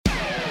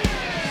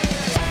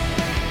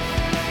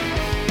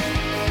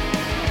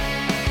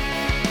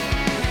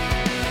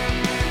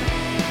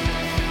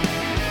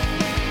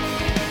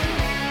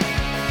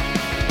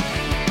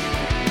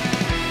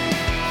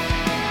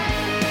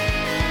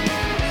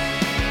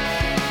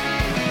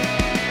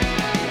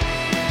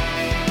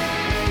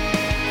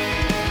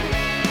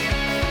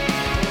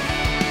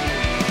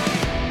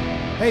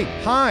Hey,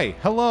 hi,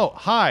 hello,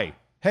 hi.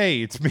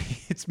 Hey, it's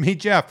me,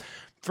 Jeff,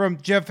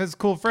 from Jeff Has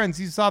Cool Friends.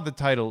 You saw the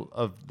title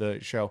of the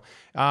show.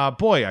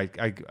 Boy,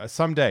 I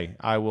someday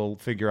I will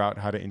figure out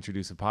how to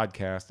introduce a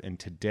podcast, and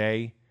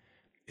today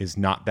is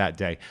not that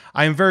day.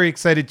 I am very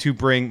excited to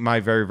bring my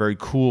very, very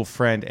cool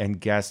friend and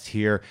guest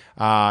here.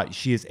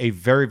 She is a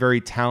very,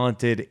 very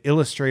talented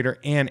illustrator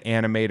and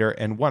animator,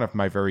 and one of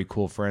my very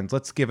cool friends.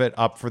 Let's give it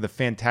up for the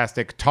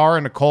fantastic Tara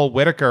Nicole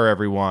Whitaker,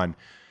 everyone.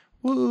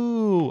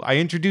 Woo! I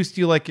introduced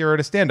you like you're at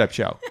a stand-up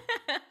show.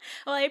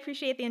 Well, I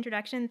appreciate the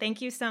introduction. Thank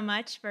you so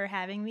much for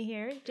having me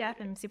here, Jeff.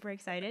 I'm super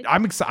excited.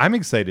 I'm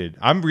excited.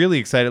 I'm really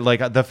excited.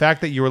 Like the fact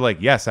that you were like,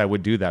 yes, I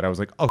would do that. I was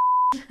like, oh,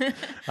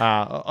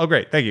 oh,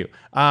 great, thank you.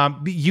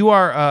 You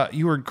are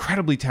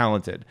incredibly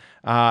talented,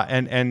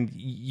 and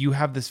you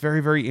have this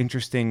very, very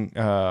interesting,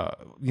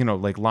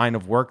 like line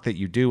of work that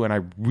you do. And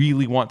I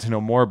really want to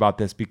know more about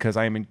this because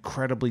I am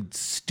incredibly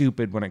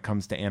stupid when it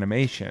comes to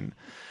animation.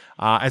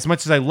 As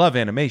much as I love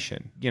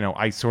animation,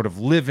 I sort of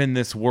live in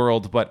this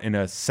world, but in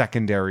a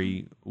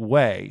secondary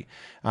way,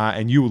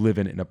 and you live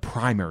in it in a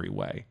primary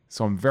way.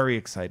 So I'm very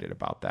excited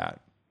about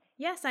that.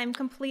 Yes, I'm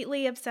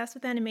completely obsessed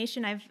with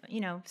animation.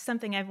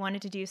 Something I've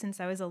wanted to do since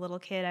I was a little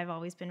kid. I've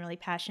always been really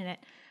passionate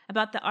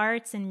about the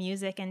arts and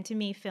music. And to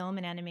me, film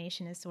and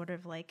animation is sort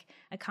of like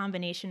a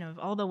combination of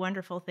all the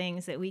wonderful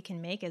things that we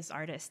can make as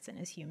artists and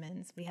as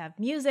humans. We have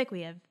music,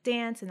 we have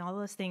dance, and all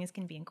those things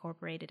can be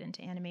incorporated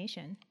into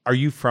animation. Are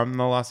you from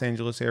the Los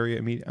Angeles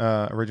area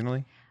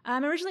originally?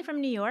 I'm originally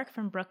from New York,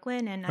 from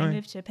Brooklyn, and I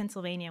moved to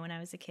Pennsylvania when I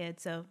was a kid.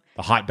 So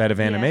the hotbed of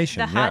animation.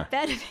 The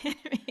hotbed of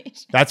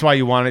animation. That's why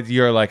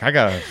you're like, I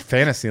got a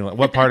fantasy.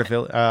 What part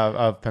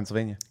of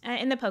Pennsylvania?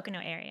 In the Pocono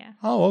area.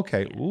 Oh,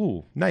 okay. Yeah.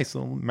 Ooh, nice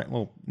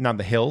little. Not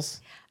the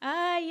hills. Yeah.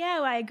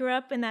 I grew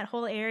up in that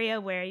whole area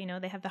where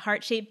they have the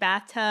heart-shaped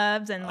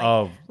bathtubs and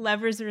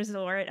Lovers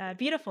Resort.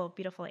 Beautiful,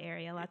 beautiful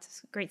area.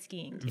 Lots of great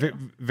skiing too.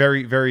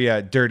 Very,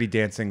 very Dirty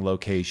Dancing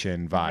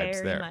location vibes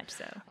there. Very much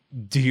so.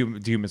 Do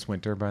you miss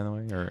winter, by the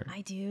way? Or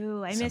I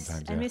do. I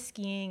miss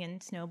skiing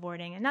and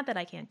snowboarding, and not that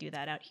I can't do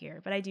that out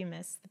here, but I do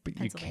miss the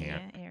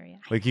Pennsylvania area.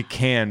 Like you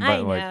can,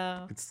 but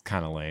like it's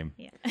kind of lame.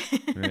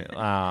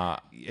 Yeah.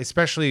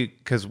 Especially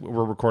because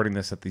we're recording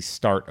this at the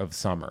start of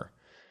summer,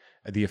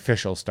 the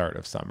official start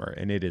of summer,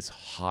 and it is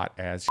hot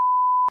as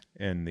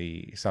in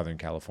the Southern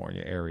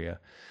California area.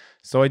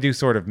 So I do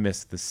sort of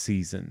miss the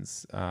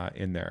seasons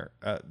in there.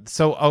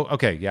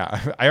 Okay,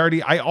 yeah. I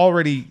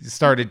already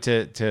started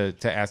to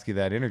ask you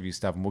that interview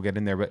stuff, and we'll get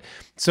in there. But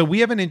so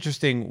we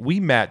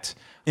met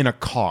in a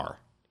car,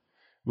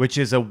 which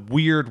is a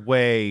weird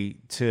way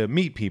to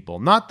meet people.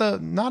 Not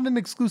an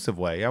exclusive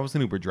way. I was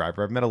an Uber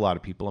driver. I've met a lot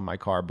of people in my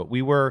car, but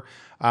we were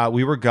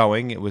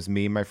going. It was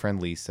me, my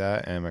friend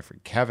Lisa, and my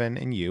friend Kevin,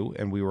 and you,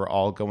 and we were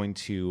all going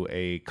to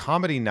a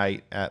comedy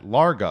night at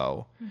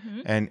Largo,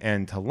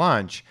 and to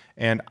lunch.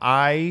 And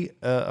I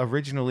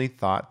originally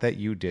thought that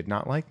you did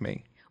not like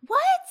me.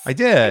 What? I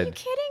did. Are you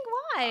kidding?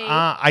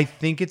 Why? I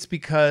think it's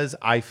because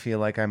I feel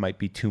like I might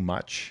be too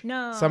much.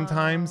 No.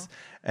 Sometimes,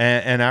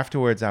 and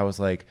afterwards I was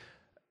like,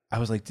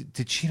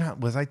 did she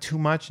not? Was I too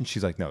much? And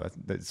she's like, no,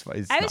 that's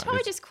fine. I was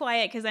probably just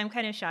quiet because I'm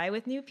kind of shy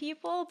with new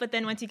people. But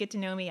then once you get to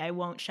know me, I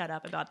won't shut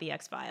up about the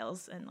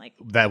X-Files and like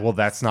that. Well,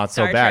 that's not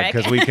so Star bad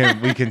Trek. because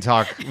we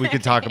can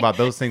talk about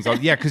those things.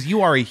 Yeah, because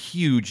you are a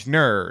huge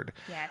nerd.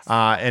 Yes.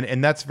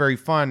 And that's very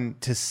fun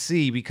to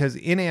see because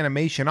in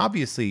animation,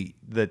 obviously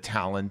the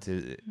talent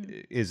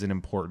is an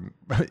important.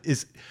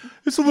 It's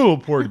a little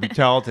important to be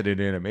talented in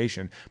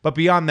animation, but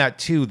beyond that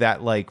too,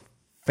 that like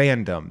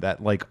fandom,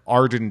 that like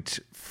ardent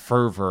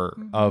fervor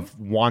of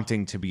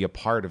wanting to be a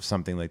part of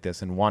something like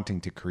this and wanting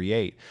to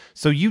create.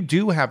 So you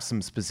do have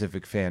some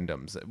specific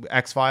fandoms.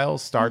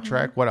 X-Files, Star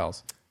Trek, what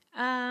else?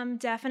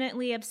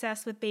 Definitely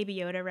obsessed with Baby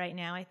Yoda right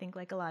now. I think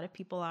like a lot of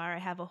people are. I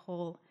have a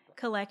whole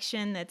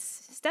collection that's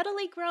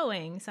steadily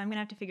growing, so I'm gonna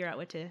have to figure out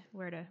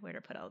where to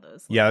put all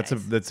those. Yeah,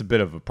 that's a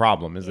bit of a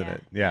problem, isn't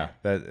it? Yeah,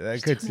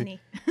 that could. Too many.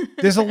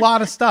 There's a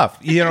lot of stuff.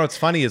 What's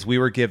funny is we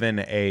were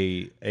given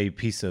a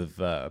piece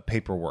of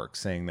paperwork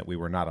saying that we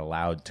were not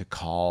allowed to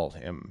call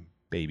him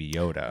Baby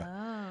Yoda.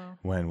 Oh.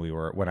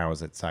 When I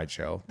was at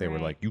Sideshow. They were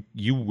Right. like,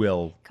 you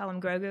will Call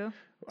him Grogu.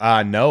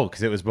 No,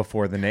 because it was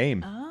before the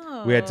name.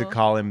 Oh. We had to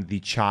call him the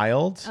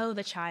child. Oh,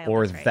 the child.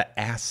 Or that's right. the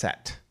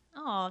asset.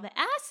 Oh, the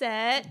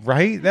asset.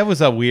 Right? That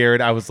was a weird.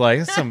 I was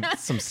like, some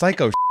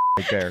psycho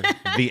right there.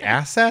 The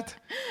asset.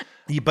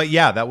 But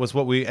yeah, that was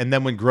what we. And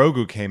then when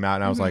Grogu came out,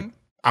 and I was like,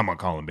 I'm gonna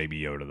call him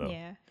Baby Yoda though.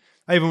 Yeah.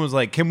 I even was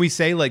like, can we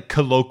say like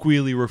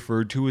colloquially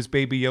referred to as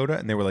Baby Yoda?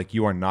 And they were like,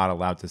 you are not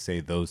allowed to say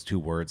those two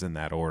words in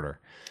that order.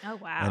 Oh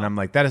wow. And I'm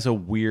like, that is a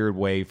weird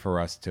way for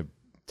us to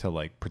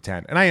like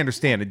pretend. And I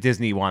understand that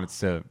Disney wants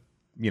to,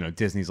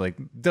 Disney's like,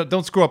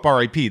 don't screw up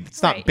RIP.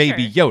 It's not Right,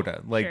 Baby sure.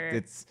 Yoda. Like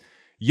Sure.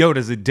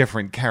 Yoda's a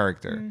different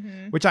character,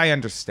 which I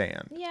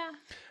understand.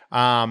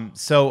 Yeah.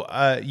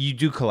 So you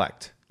do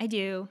collect. I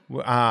do.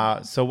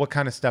 So what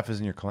kind of stuff is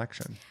in your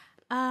collection?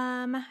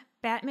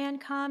 Batman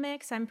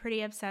comics, I'm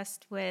pretty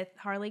obsessed with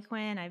Harley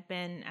Quinn. I've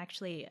been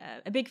actually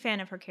a big fan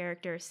of her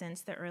character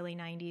since the early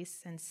 90s,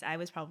 since I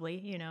was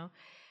probably,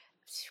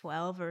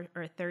 12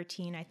 or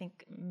 13. I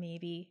think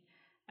maybe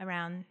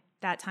around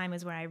that time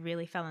is where I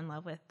really fell in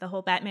love with the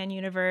whole Batman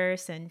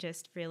universe and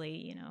just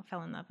really,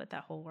 fell in love with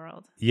that whole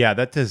world. Yeah,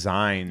 that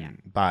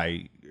design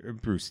by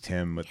Bruce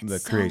Timm with the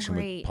so creation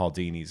great. with Paul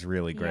Dini is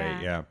really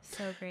great. Yeah.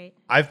 So great.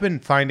 I've been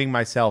finding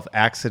myself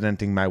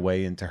accidenting my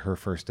way into her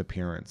first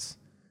appearance.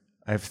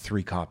 I have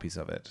 3 copies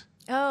of it.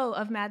 Oh,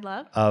 of Mad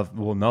Love?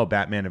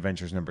 Batman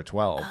Adventures number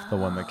 12, the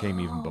one that came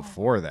even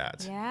before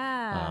that.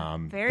 Yeah.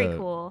 Very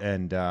cool.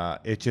 And I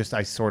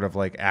sort of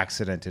like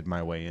accidented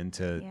my way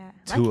into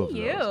 2 Lucky of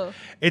you. those.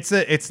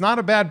 It's not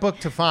a bad book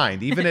to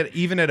find.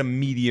 Even at a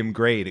medium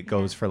grade, it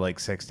goes for like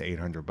 $600 to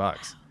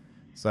 $800.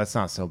 So that's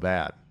not so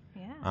bad.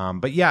 Yeah.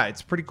 But yeah,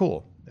 it's pretty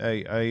cool.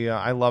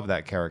 I love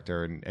that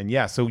character, and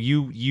yeah. So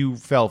you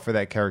fell for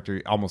that character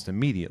almost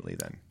immediately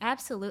then.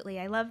 Absolutely,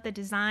 I love the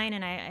design,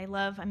 and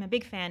I'm a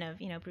big fan of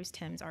Bruce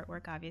Timm's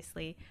artwork,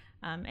 obviously,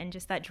 and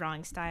just that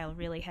drawing style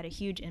really had a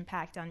huge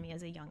impact on me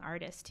as a young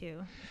artist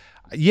too.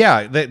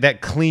 Yeah,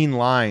 that clean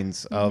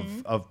lines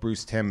of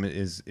Bruce Timm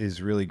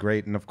is really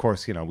great, and of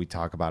course we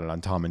talk about it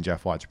on Tom and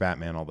Jeff Watch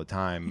Batman all the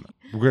time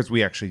because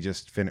we actually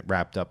just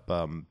wrapped up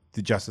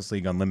the Justice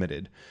League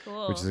Unlimited,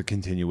 which is a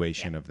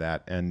continuation of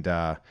that,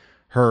 and.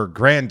 Her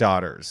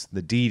granddaughters,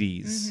 the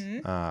Dedes,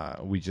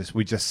 we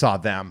just saw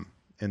them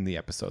in the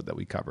episode that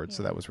we covered,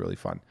 so that was really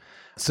fun.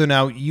 So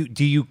now,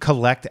 do you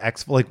collect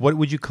what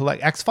would you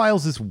collect?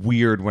 X-Files is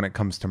weird when it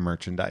comes to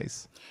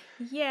merchandise.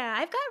 Yeah,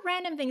 I've got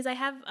random things. I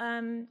have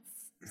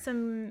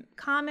some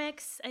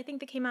comics. I think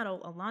that came out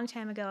a long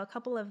time ago.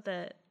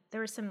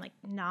 There were some like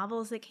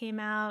novels that came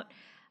out.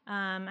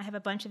 I have a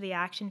bunch of the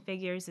action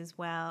figures as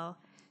well.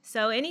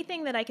 So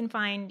anything that I can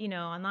find,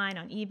 online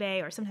on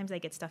eBay, or sometimes I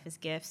get stuff as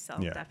gifts, I'll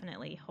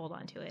definitely hold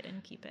on to it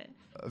and keep it.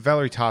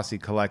 Valerie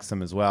Tossi collects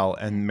them as well,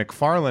 and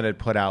McFarlane had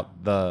put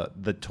out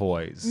the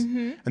toys,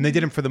 and they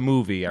did them for the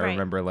movie. I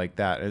remember like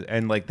that,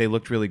 and like they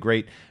looked really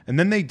great. And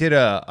then they did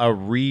a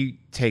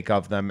retake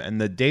of them, and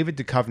the David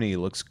Duchovny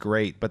looks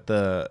great, but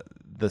the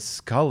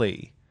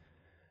Scully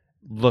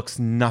looks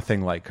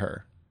nothing like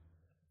her.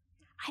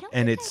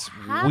 And it's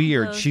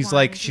weird. She's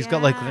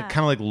got like kind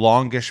of like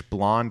longish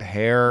blonde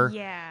hair.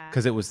 Yeah.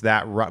 Because it was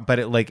that, but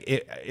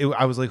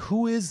I was like,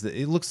 who is this?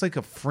 It looks like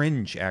a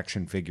Fringe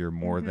action figure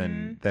more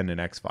than an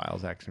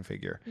X-Files action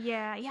figure.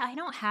 Yeah. I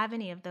don't have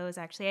any of those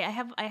actually. I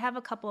have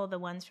a couple of the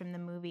ones from the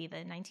movie, the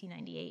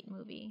 1998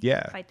 movie.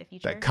 Yeah. Fight the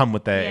Future. That come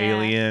with the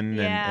alien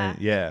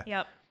and yeah.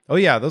 Yep. Oh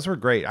yeah, those were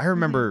great. I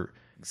remember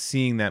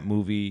seeing that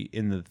movie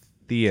in the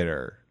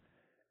theater,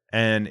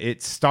 and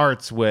it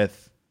starts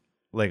with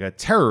like a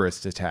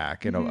terrorist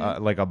attack and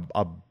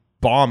a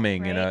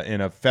bombing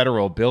in a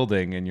federal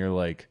building, and you're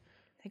like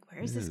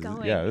where is this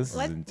going? Yeah, this is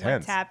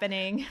intense. What's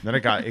happening? Then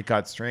it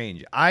got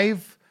strange. I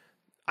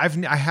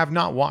have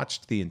not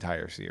watched the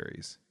entire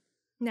series.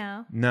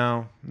 No.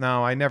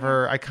 I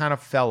never. I kind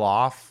of fell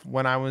off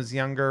when I was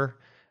younger,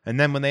 and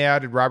then when they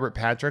added Robert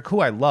Patrick,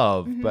 who I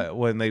love, but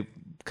when they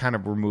kind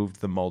of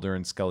removed the Mulder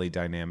and Scully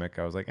dynamic,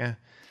 I was like, eh.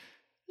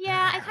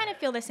 Yeah, I kind of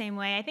feel the same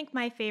way. I think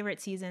my favorite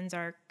seasons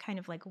are kind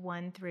of like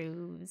 1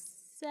 through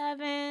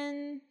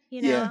 7,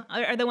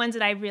 are the ones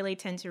that I really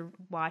tend to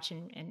watch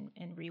and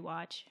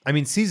rewatch. I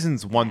mean,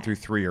 seasons 1 through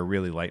 3 are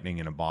really lightning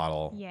in a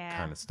bottle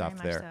kind of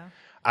stuff there. So.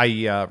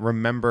 I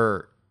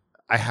remember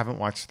I haven't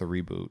watched the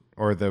reboot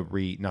or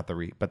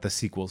but the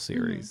sequel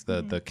series,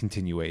 the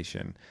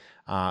continuation.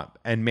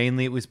 And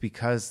mainly it was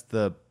because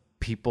the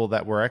people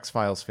that were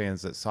X-Files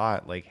fans that saw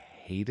it like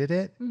hated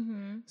it.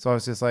 So I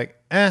was just like,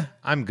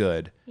 I'm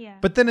good. Yeah.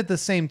 But then at the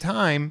same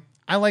time,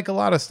 I like a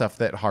lot of stuff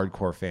that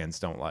hardcore fans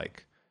don't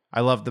like. I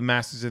love the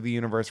Masters of the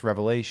Universe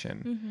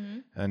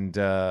Revelation. And,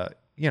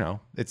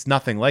 it's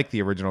nothing like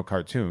the original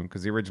cartoon,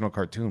 because the original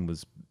cartoon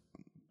was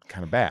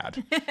kind of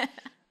bad.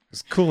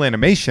 It's cool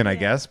animation, I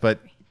guess, but,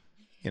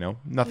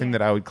 nothing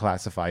that I would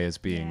classify as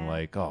being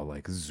like,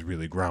 this is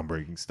really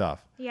groundbreaking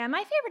stuff. Yeah,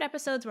 my favorite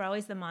episodes were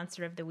always the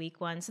Monster of the Week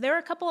ones. So there were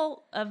a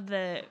couple of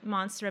the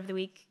Monster of the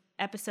Week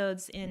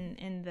episodes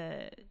in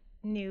the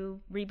new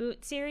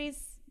reboot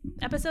series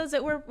episodes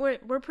that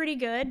were pretty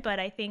good, but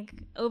I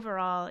think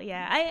overall,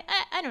 I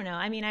don't know.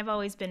 I mean, I've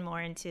always been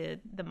more into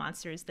the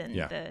monsters than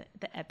the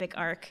epic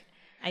arc,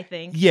 I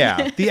think.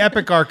 Yeah, the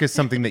epic arc is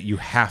something that you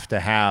have to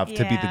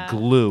be the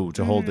glue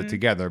to hold it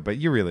together, but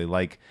you really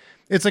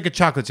it's like a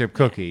chocolate chip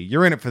cookie.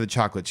 You're in it for the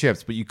chocolate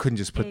chips, but you couldn't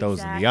just put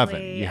those in the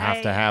oven. You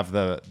have to have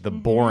the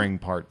boring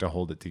part to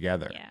hold it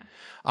together.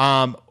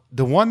 Yeah.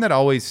 The one that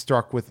always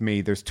struck with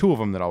me, there's 2 of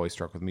them that always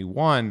struck with me.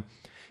 One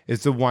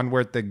is the one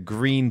where the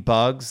green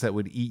bugs that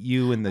would eat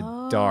you in the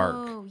dark.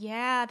 Oh,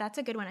 yeah, that's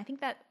a good one. I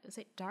think is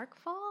it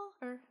Darkfall?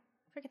 Or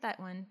I forget that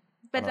one.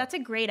 But that's a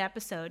great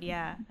episode.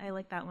 Yeah, I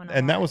like that one a lot.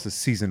 And that was a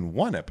season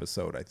 1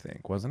 episode, I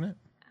think, wasn't it?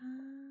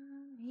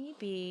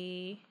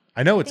 Maybe.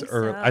 I know it's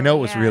early. So. I know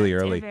it was really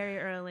early. Very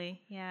early.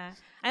 Yeah.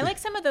 I like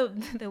some of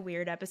the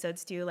weird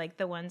episodes too, like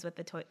the one with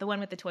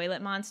the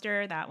toilet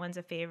monster. That one's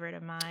a favorite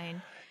of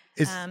mine.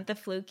 The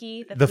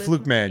Fluky. The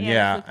Fluke Man,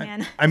 yeah. The Fluke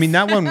Man. I mean,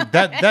 that one,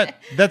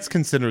 that's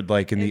considered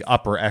like in the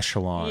upper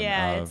echelon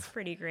Yeah, of... it's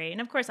pretty great.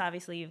 And of course,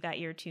 obviously, you've got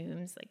your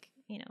Tombs. Like,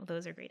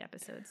 those are great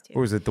episodes too.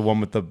 Or was it the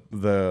one with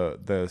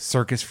the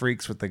circus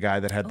freaks with the guy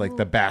that had like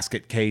the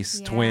basket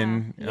case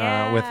twin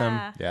with him?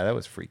 Yeah, that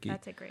was freaky.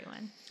 That's a great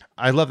one.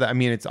 I love that. I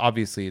mean,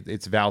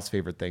 it's Val's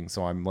favorite thing,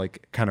 so I'm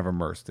like kind of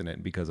immersed in it.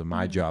 And because of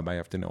my job, I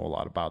have to know a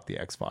lot about the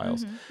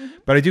X-Files.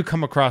 But I do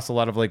come across a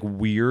lot of like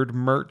weird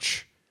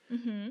merch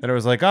that I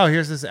was like, oh,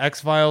 here's this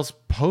X-Files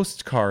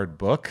postcard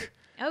book.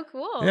 Oh,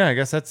 cool. Yeah, I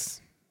guess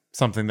that's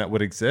something that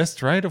would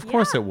exist, right? Of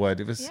course it would.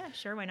 It was. Yeah,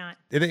 sure, why not?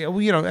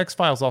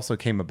 X-Files also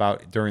came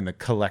about during the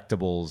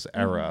collectibles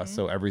era,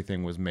 so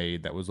everything was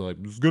made that was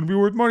like, this is going to be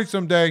worth money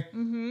someday.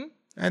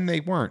 And they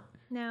weren't.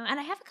 No, and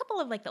I have a couple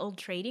of like the old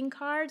trading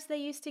cards they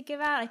used to give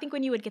out. I think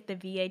when you would get the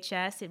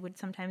VHS, it would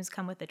sometimes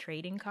come with a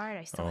trading card.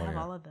 I still have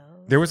all of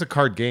those. There was a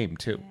card game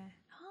too. Yeah.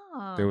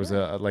 Oh, There was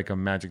a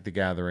Magic the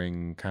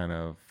Gathering kind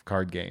of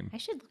card game. I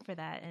should look for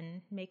that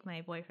and make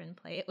my boyfriend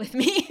play it with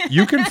me.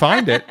 You can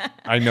find it.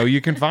 I know you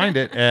can find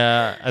it.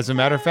 As a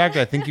matter of fact,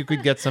 I think you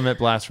could get some at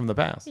Blast from the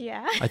Past.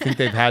 Yeah. I think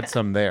they've had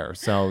some there.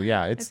 So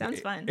yeah, It sounds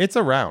fun. It's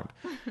around.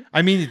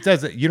 I mean, it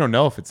does. You don't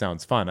know if it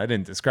sounds fun. I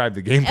didn't describe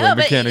the gameplay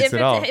mechanics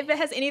at all. If it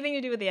has anything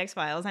to do with the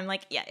X-Files, I'm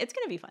like, yeah, it's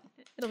gonna be fun.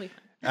 It'll be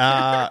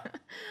fun.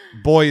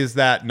 Boy, is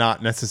that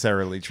not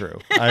necessarily true.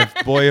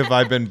 Boy, have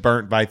I been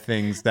burnt by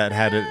things that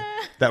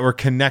that were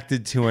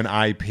connected to an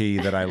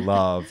IP that I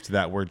loved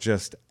that were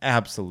just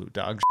absolute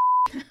dog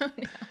shit. Oh,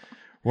 no.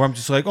 Where I'm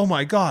just like, oh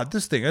my God,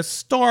 this thing has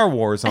Star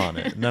Wars on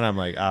it. And then I'm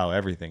like, oh,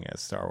 everything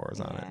has Star Wars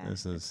on it.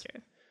 This is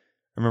true.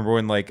 I remember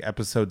when like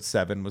episode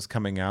 7 was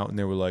coming out and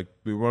they were like,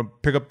 we want to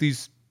pick up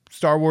these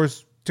Star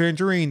Wars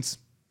tangerines.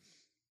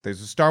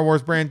 There's a Star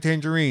Wars brand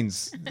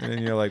tangerines. And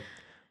then you're like,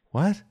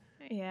 what?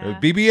 Yeah.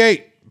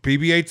 BB-8.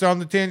 BB-8's on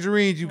the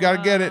tangerines. You got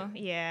to get it.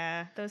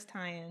 Yeah. Those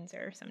tie-ins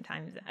are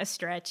sometimes a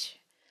stretch.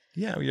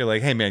 Yeah, you're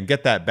like, hey man,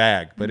 get that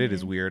bag. But it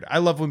is weird. I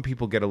love when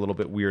people get a little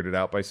bit weirded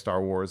out by Star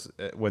Wars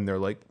when they're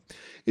like,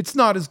 it's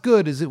not as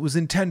good as it was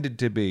intended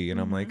to be. And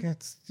I'm like,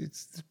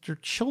 they're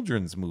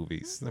children's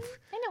movies. I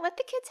know, let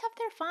the kids have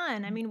their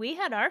fun. I mean, we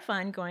had our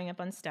fun growing up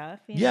on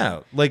stuff.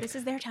 Like this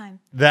is their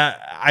time.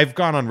 That I've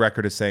gone on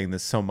record as saying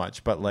this so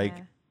much, but like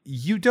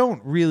you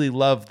don't really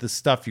love the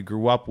stuff you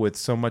grew up with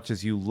so much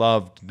as you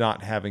loved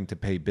not having to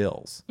pay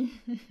bills.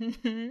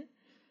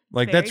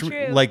 Like Very that's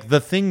true. like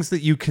the things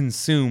that you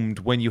consumed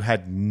when you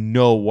had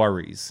no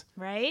worries.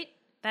 Right?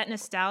 That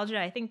nostalgia,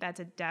 I think that's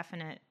a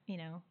definite,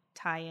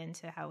 tie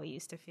into how we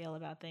used to feel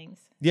about things.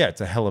 Yeah, it's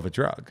a hell of a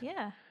drug.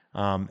 Yeah.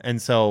 And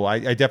so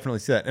I definitely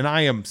see that. And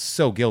I am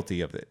so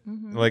guilty of it.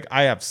 Like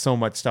I have so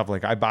much stuff.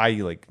 Like I buy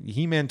like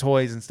He-Man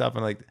toys and stuff.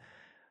 And like,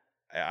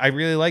 I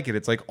really like it.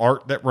 It's like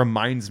art that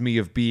reminds me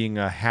of being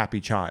a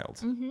happy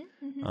child.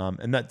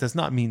 And that does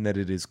not mean that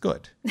it is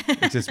good.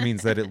 It just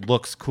means that it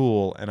looks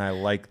cool. And I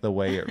like the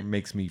way it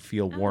makes me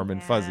feel warm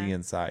and fuzzy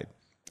inside.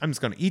 I'm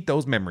just going to eat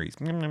those memories.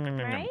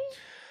 Right?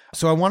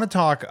 So I want to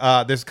talk,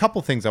 there's a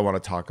couple things I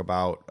want to talk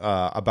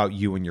about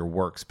you and your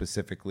work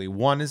specifically.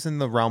 One is in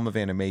the realm of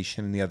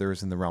animation and the other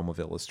is in the realm of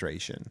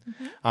illustration.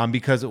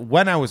 Because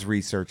when I was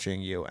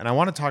researching you, and I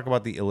want to talk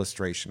about the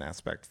illustration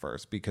aspect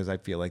first, because I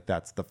feel like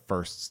that's the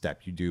first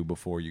step you do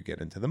before you get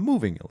into the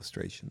moving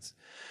illustrations.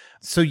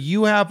 So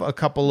you have a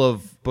couple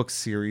of book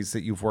series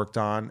that you've worked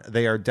on.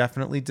 They are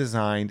definitely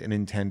designed and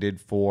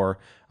intended for,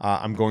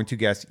 I'm going to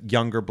guess,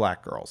 younger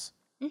Black girls.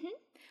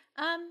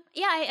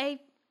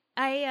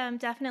 I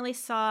definitely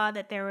saw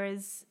that there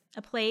was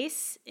a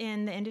place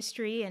in the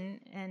industry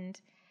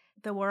and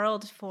the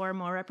world for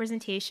more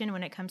representation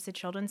when it comes to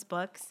children's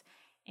books,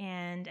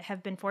 and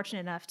have been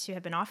fortunate enough to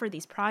have been offered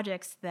these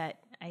projects that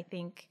I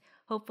think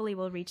hopefully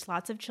will reach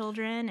lots of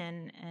children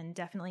and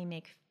definitely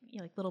make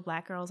like little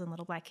Black girls and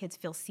little Black kids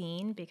feel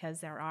seen, because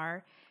there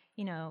are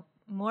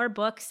more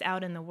books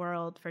out in the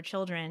world for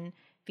children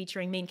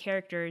featuring main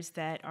characters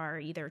that are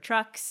either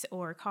trucks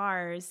or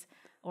cars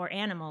or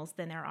animals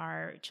than there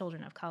are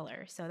children of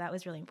color. So that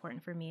was really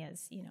important for me,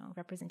 as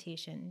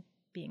representation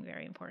being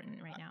very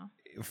important right now.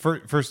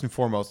 First and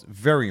foremost,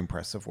 very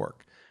impressive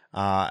work.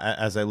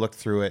 As I looked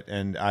through it,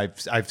 and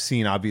I've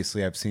seen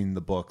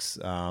the books.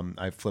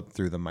 I've flipped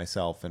through them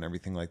myself and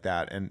everything like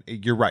that. And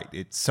you're right,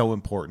 it's so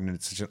important.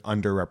 It's such an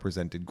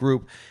underrepresented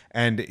group,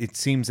 and it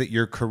seems that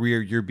your career,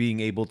 you're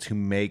being able to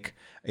make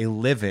a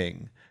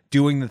living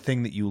doing the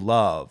thing that you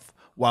love,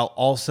 while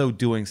also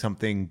doing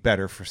something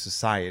better for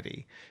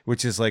society,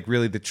 which is like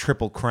really the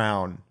triple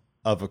crown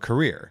of a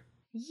career.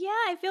 Yeah,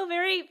 I feel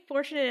very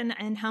fortunate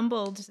and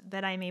humbled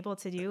that I'm able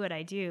to do what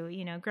I do.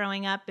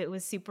 Growing up, it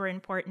was super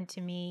important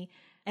to me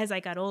as I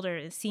got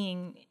older,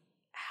 seeing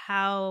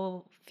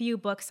how few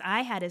books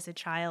I had as a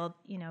child,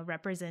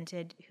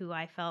 represented who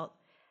I felt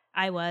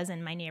I was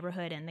in my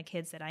neighborhood and the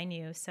kids that I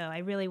knew. So I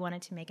really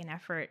wanted to make an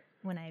effort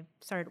when I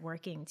started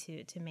working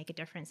to make a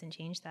difference and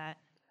change that.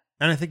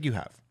 And I think you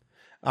have.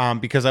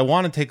 Because I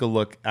want to take a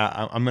look.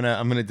 I'm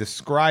gonna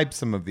describe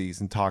some of these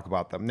and talk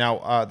about them.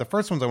 Now, the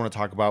first ones I want to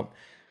talk about,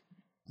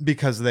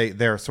 because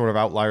they're sort of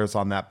outliers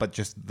on that, but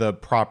just the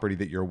property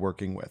that you're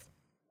working with.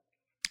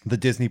 The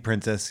Disney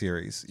Princess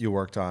series, you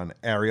worked on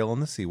Ariel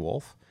and the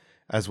Seawolf,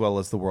 as well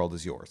as The World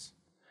Is Yours,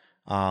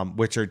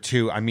 which are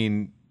two. I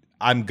mean,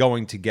 I'm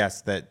going to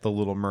guess that The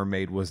Little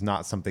Mermaid was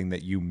not something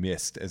that you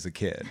missed as a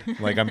kid.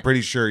 Like, I'm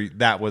pretty sure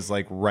that was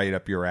like right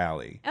up your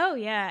alley. Oh,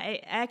 yeah.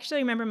 I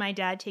actually remember my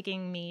dad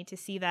taking me to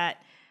see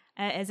that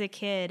as a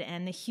kid,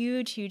 and the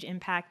huge, huge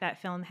impact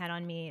that film had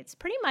on me. It's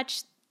pretty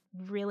much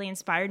really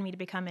inspired me to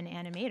become an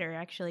animator,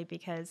 actually,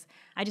 because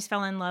I just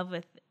fell in love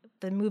with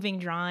the moving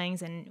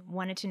drawings and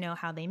wanted to know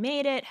how they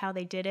made it, how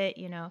they did it,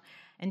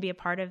 and be a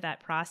part of that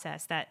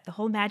process, the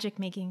whole magic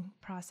making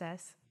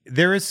process.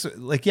 There is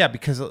like, yeah,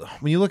 because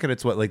when you look at it,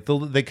 it's what, like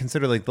they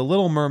consider like The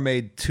Little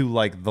Mermaid to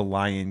like The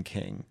Lion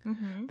King.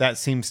 Mm-hmm. That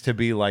seems to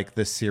be like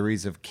the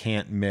series of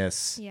can't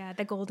miss. Yeah,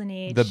 the golden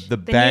age. The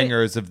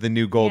bangers of the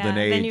new golden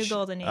age. The new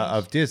golden age.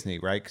 Of Disney,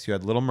 right? Because you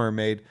had Little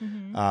Mermaid,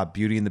 mm-hmm.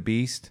 Beauty and the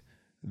Beast.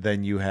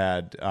 Then you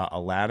had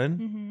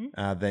Aladdin.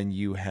 Mm-hmm. Then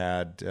you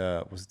had,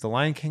 was it The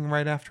Lion King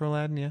right after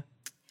Aladdin? Yeah.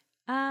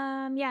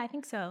 Yeah, I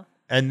think so.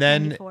 And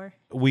then 94.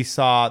 We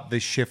saw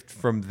the shift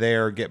from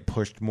there get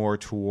pushed more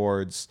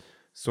towards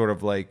sort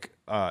of like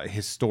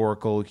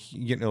historical,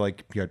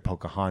 like you had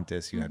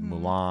Pocahontas, you had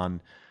mm-hmm. Mulan,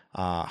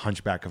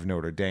 Hunchback of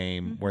Notre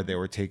Dame, mm-hmm. where they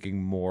were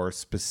taking more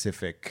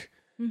specific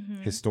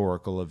mm-hmm.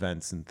 historical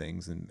events and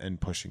things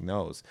and pushing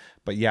those.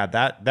 But yeah,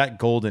 that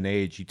golden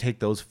age, you take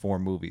those 4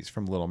 movies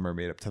from Little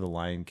Mermaid up to The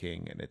Lion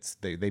King, and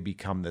they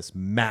become this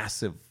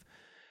massive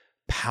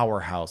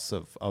powerhouse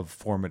of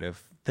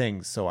formative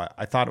things. So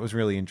I thought it was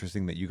really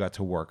interesting that you got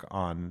to work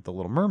on the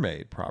Little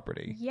Mermaid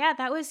property. Yeah,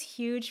 that was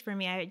huge for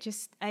me.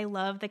 I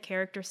love the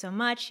character so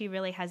much. She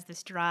really has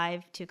this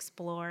drive to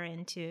explore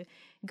and to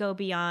go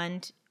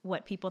beyond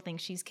what people think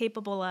she's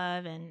capable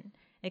of and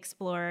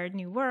explore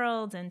new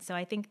worlds. And so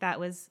I think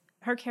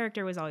her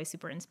character was always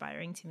super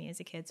inspiring to me as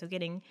a kid. So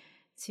getting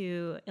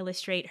to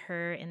illustrate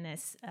her in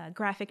this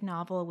graphic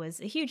novel was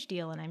a huge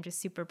deal. And I'm just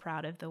super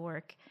proud of the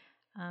work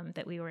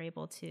that we were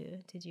able to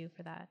do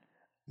for that.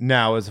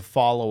 Now, as a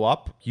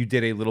follow-up, you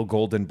did a little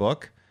golden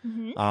book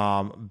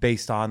mm-hmm.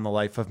 Based on the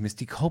life of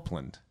Misty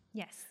Copeland.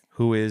 Yes.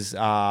 Who is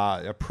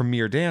a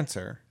premier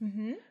dancer.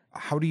 Mm-hmm.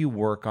 How do you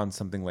work on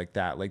something like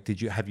that? Like,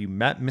 have you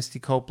met Misty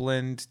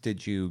Copeland?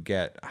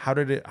 How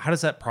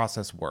does that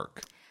process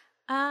work?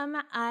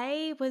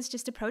 I was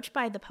just approached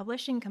by the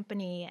publishing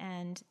company,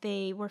 and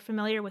they were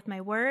familiar with my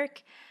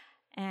work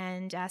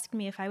and asked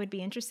me if I would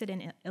be interested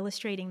in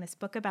illustrating this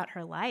book about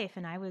her life.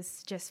 And I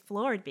was just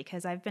floored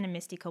because I've been a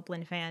Misty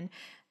Copeland fan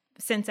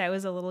since I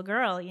was a little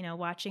girl.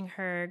 Watching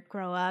her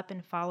grow up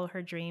and follow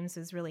her dreams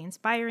was really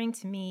inspiring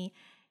to me.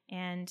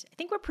 And I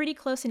think we're pretty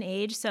close in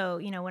age. So,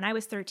 when I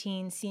was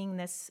 13, seeing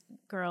this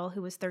girl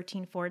who was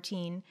 13,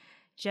 14,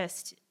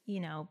 just,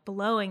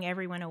 blowing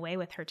everyone away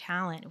with her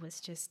talent was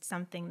just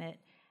something that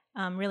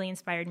really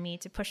inspired me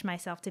to push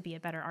myself to be a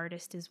better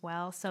artist as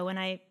well. So when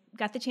I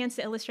got the chance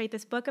to illustrate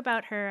this book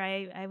about her,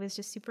 I was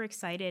just super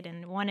excited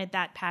and wanted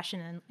that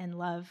passion and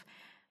love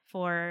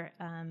for,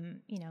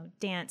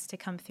 dance to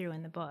come through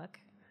in the book.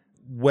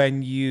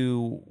 When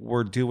you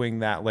were doing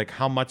that, like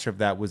how much of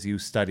that was you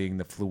studying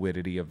the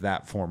fluidity of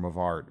that form of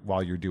art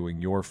while you're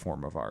doing your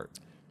form of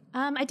art?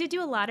 I did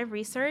do a lot of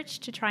research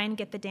to try and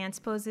get the dance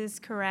poses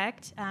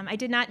correct. I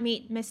did not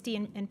meet Misty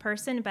in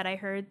person, but I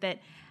heard that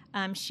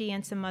she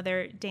and some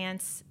other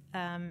dance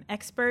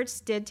experts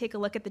did take a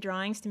look at the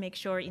drawings to make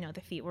sure,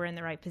 the feet were in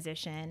the right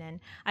position.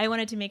 And I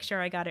wanted to make sure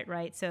I got it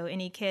right. So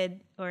any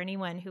kid or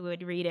anyone who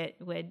would read it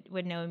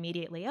would know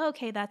immediately, oh,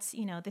 okay, that's,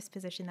 this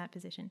position, that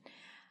position.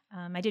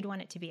 I did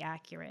want it to be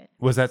accurate.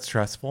 Was that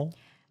stressful?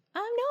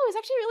 No, it was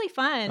actually really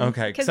fun.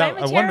 Okay. Because I'm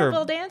a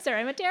terrible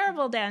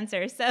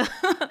dancer. So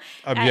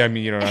I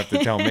mean, you don't have to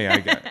tell me. I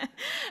get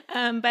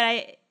it.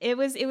 But it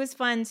was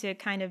fun to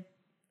kind of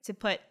to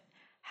put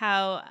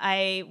how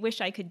I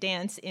wish I could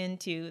dance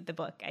into the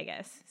book, I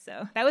guess.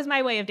 So that was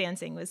my way of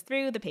dancing, was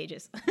through the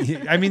pages.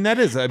 I mean, that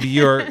is,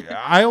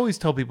 I always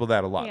tell people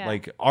that a lot. Yeah.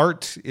 Like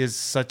art is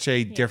such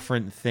a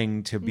different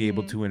thing to be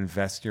able to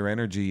invest your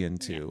energy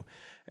into. Yeah.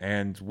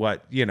 And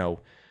what,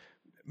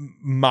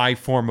 my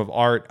form of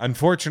art,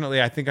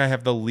 unfortunately, I think I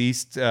have the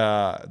least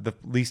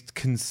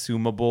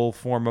consumable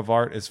form of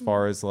art as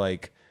far as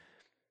like,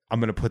 I'm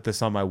going to put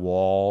this on my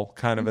wall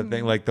kind of a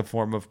thing, like the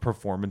form of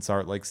performance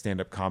art, like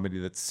stand-up comedy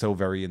that's so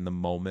very in the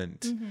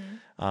moment.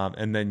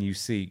 And then you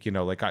see,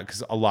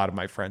 because a lot of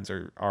my friends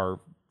are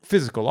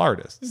physical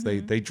artists.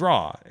 They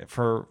draw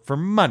for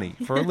money,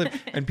 for a living,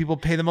 and people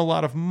pay them a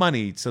lot of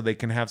money so they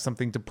can have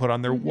something to put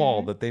on their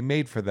wall that they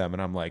made for them.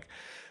 And I'm like,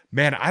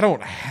 man, I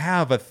don't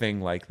have a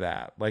thing like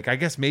that. Like, I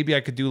guess maybe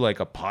I could do like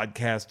a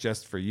podcast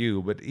just for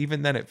you, but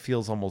even then it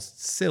feels almost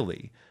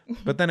silly.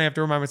 But then I have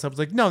to remind myself, it's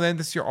like, no, then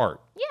this is your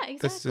art. Yeah,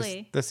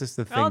 exactly. This is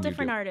the thing. We're all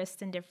different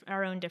artists in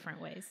our own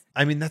different ways.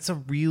 I mean, that's a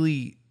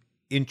really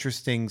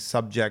interesting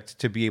subject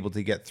to be able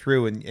to get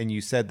through. And you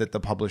said that the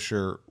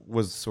publisher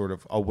was sort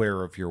of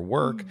aware of your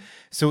work.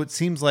 So it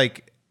seems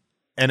like,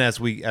 and as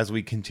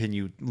we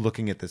continue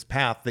looking at this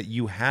path, that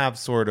you have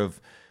sort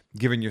of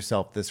given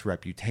yourself this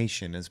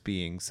reputation as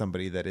being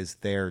somebody that is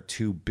there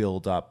to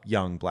build up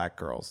young Black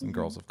girls and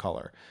girls of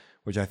color,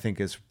 which I think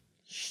is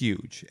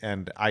huge.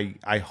 And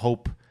I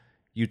hope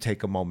you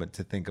take a moment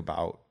to think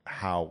about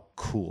how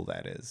cool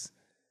that is.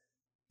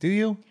 Do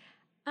you?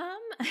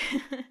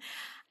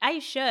 I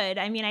should.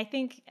 I mean, I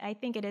think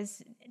it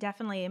is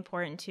definitely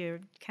important to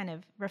kind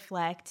of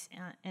reflect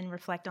and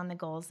reflect on the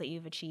goals that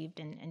you've achieved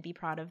and be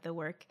proud of the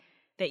work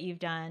that you've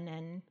done.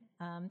 And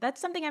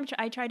that's something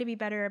I try to be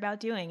better about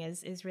doing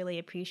is really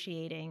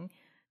appreciating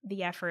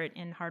the effort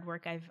and hard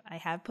work I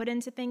have put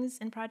into things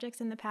and projects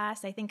in the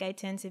past. I think I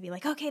tend to be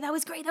like, okay, that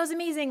was great, that was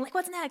amazing. Like,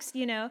 what's next?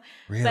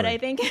 Really? But I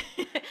think,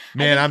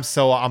 man,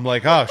 I'm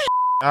like, oh,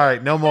 all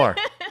right, no more,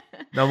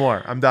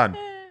 I'm done.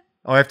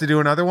 Oh, I have to do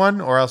another one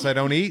or else I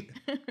don't eat.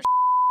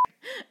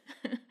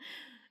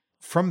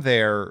 From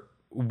there,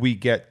 we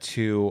get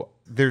to,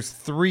 there's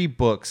 3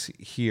 books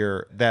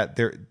here that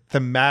they're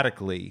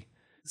thematically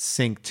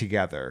sync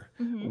together.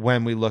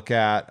 When we look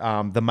at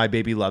the My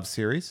Baby Love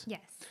series.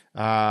 Yes.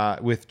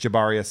 With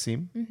Jabari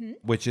Asim,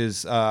 which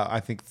is,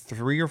 I think,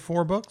 3 or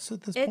 4 books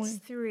at this point? It's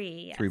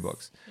 3, yes. 3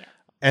 books. Yeah.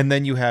 And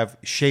then you have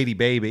Shady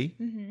Baby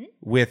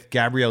with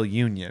Gabrielle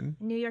Union.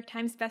 New York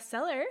Times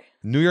bestseller.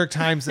 New York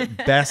Times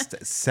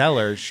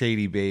bestseller,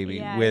 Shady Baby.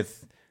 Yeah,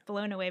 with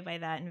blown away by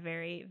that and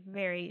very,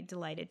 very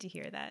delighted to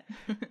hear that.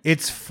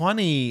 It's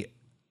funny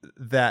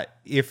that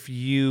if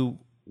you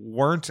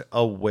weren't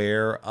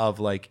aware of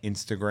like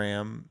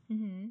Instagram,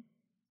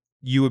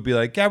 you would be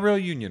like, Gabrielle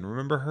Union,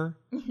 remember her?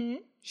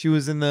 She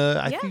was in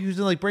I think she was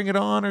in like Bring It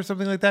On or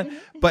something like that.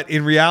 But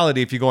in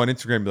reality, if you go on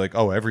Instagram, you'd be like,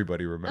 oh,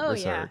 everybody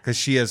remembers her. Because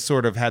she has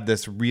sort of had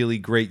this really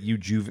great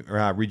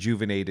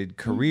rejuvenated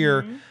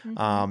career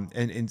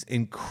and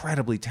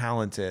incredibly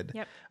talented.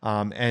 Yep.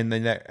 And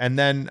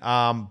then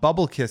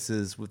Bubble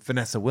Kisses with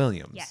Vanessa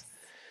Williams. Yes.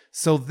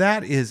 So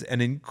that is an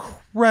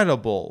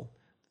incredible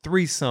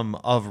threesome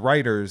of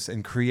writers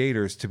and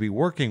creators to be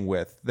working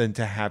with than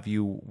to have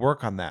you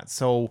work on that.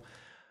 So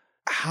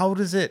how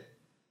does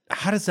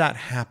that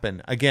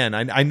happen? Again,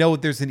 I know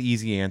there's an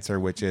easy answer,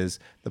 which is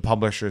the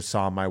publishers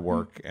saw my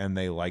work and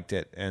they liked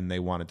it and they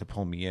wanted to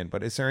pull me in.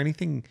 But is there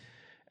anything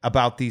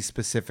about these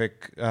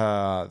specific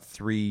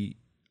 3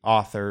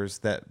 authors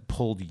that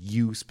pulled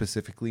you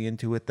specifically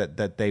into it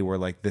that they were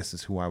like, this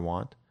is who I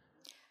want?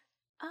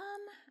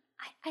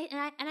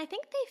 I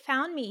think they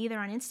found me either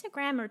on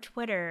Instagram or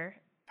Twitter,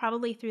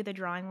 probably through the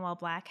Drawing While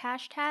Black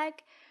hashtag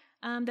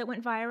that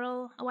went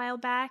viral a while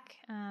back.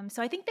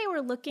 So I think they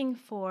were looking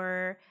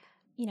for,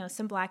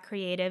 some Black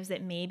creatives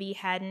that maybe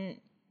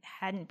hadn't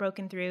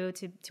broken through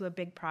to a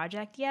big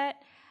project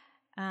yet.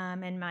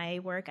 And my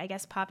work, I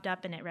guess, popped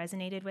up and it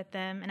resonated with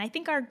them. And I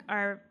think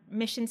our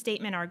mission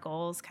statement, our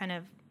goals kind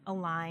of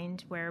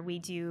aligned, where we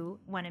do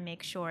want to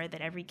make sure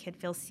that every kid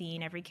feels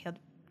seen, every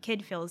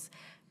kid feels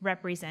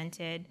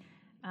represented.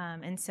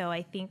 And so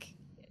I think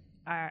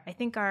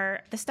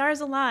the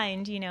stars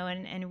aligned,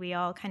 and we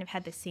all kind of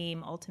had the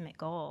same ultimate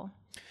goal.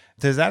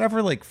 Does that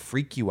ever like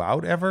freak you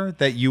out ever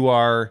that you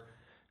are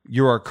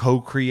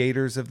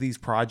co-creators of these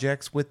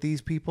projects with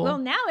these people? Well,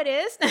 now it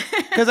is.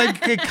 Because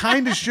it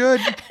kind of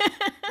should.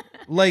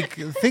 Like,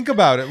 think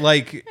about it.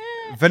 Like,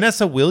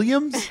 Vanessa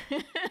Williams?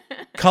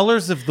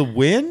 Colors of the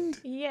Wind?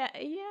 Yeah.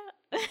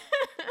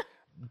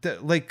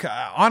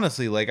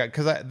 Honestly,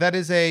 because that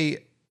is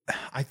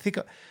I think,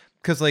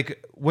 because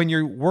like when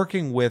you're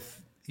working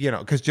with,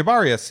 because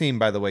Jabari Asim,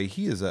 by the way,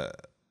 he is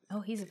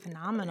he's a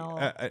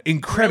phenomenal,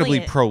 incredibly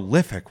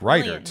prolific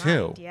writer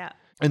too. Mind, yeah.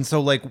 And so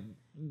like,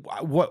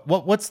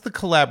 what's the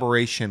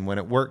collaboration when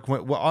it work?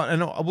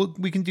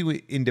 We can do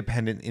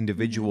independent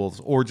individuals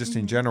or just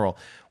in general.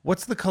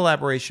 What's the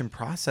collaboration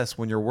process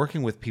when you're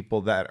working with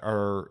people that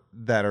are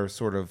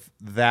sort of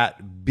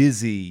that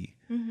busy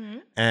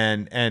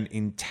and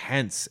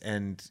intense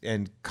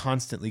and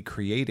constantly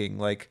creating?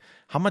 Like,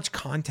 how much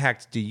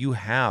contact do you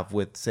have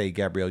with, say,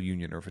 Gabrielle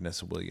Union or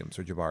Vanessa Williams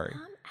or Jabari?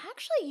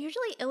 Actually,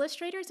 usually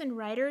illustrators and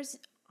writers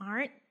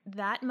aren't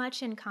that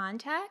much in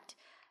contact.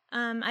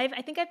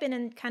 I think I've been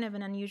in kind of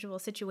an unusual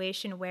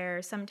situation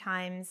where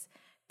sometimes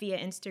via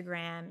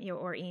Instagram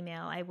or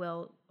email,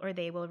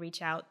 they will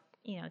reach out,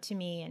 to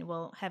me, and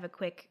we'll have a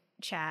quick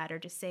chat or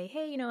just say,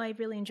 hey, I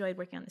really enjoyed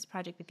working on this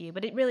project with you.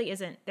 But there really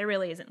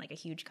isn't like a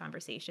huge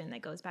conversation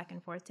that goes back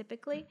and forth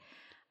typically.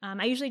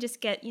 I usually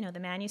just get, the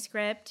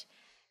manuscript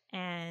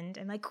and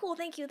I'm like, cool,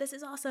 thank you, this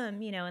is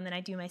awesome, and then I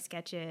do my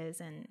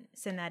sketches and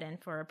send that in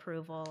for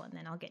approval, and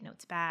then I'll get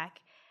notes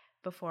back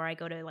before I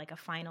go to like a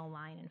final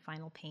line and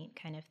final paint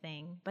kind of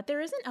thing. But there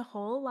isn't a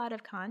whole lot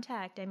of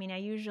contact. I mean, I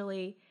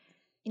usually,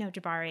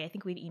 Jabari, I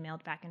think we've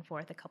emailed back and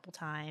forth a couple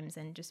times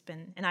and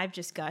I've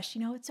just gushed,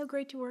 it's so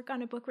great to work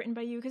on a book written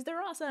by you because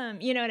they're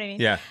awesome. You know what I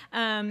mean? Yeah.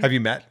 Have you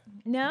met?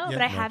 No,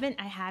 but I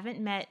haven't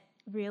met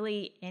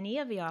really any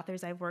of the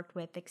authors I've worked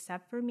with,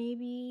 except for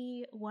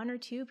maybe one or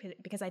two,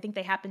 because I think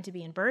they happen to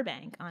be in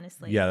Burbank,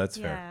 honestly. Yeah, that's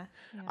fair.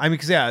 Yeah. I mean,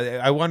 because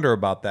I wonder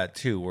about that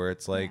too, where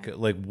it's like,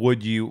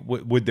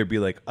 would there be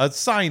like a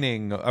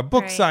signing, a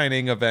book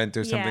signing event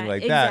or something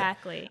like that?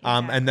 Exactly.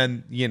 And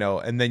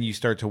then you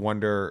start to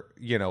wonder,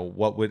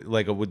 what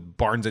would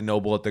Barnes and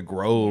Noble at the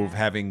Grove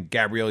having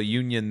Gabrielle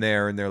Union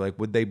there, and they're like,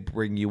 would they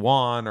bring you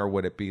on, or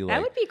would it be like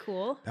that would be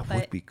cool?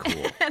 Would be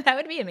cool. That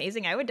would be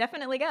amazing. I would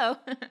definitely go.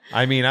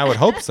 I mean, I would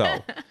hope so.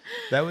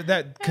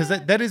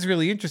 That is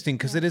really interesting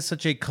because it is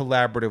such a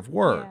collaborative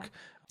work. Yeah.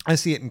 I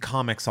see it in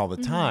comics all the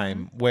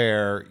time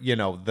where,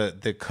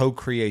 the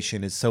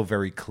co-creation is so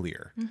very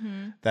clear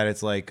that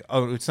it's like,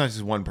 oh, it's not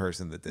just one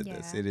person that did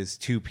this. It is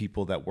two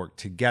people that work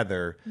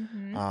together.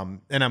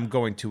 And I'm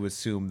going to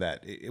assume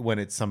that when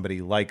it's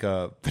somebody like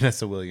a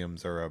Vanessa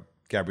Williams or a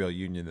Gabrielle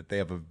Union, that they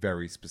have a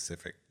very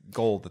specific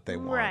goal that they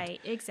want. Right,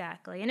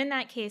 exactly. And in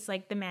that case,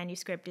 like the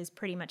manuscript is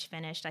pretty much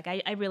finished. Like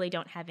I really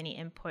don't have any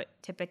input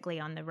typically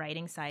on the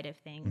writing side of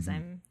things.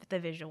 I'm the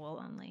visual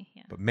only.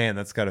 Yeah. But man,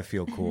 that's got to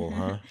feel cool,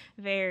 huh?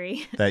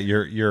 Very. That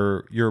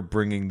you're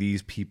bringing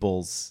these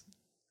people's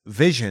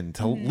vision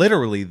to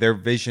literally their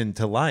vision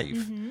to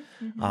life.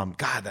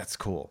 God, that's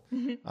cool.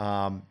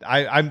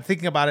 I'm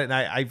thinking about it, and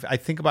I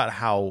think about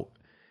how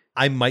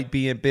I might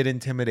be a bit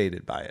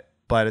intimidated by it.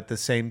 But at the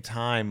same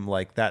time,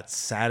 like that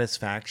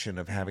satisfaction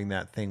of having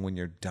that thing when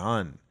you're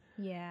done.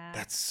 Yeah.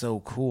 That's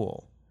so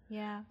cool.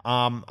 Yeah.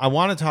 I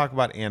want to talk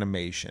about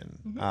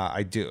animation.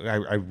 I do.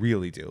 I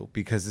really do.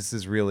 Because this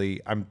is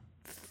really, I'm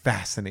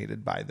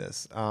fascinated by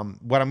this.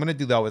 What I'm going to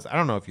do though is, I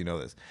don't know if you know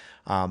this,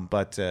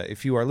 but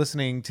if you are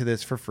listening to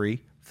this for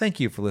free,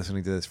 thank you for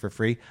listening to this for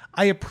free.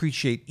 I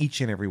appreciate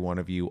each and every one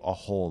of you a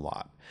whole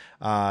lot.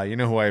 You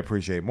know who I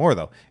appreciate more,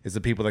 though, is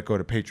the people that go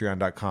to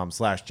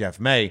patreon.com/Jeff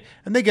May,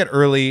 and they get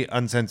early,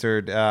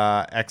 uncensored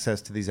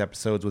access to these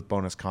episodes with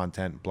bonus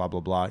content, blah, blah,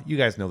 blah. You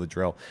guys know the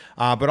drill.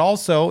 But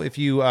also, if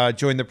you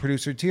join the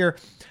producer tier,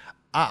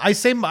 I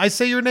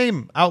say your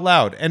name out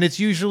loud, and it's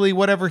usually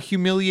whatever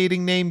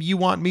humiliating name you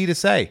want me to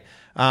say.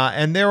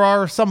 And there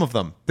are some of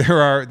them.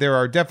 There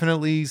are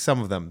definitely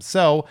some of them.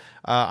 So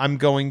I'm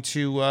going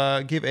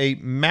to give a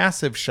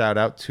massive shout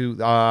out to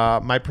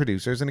my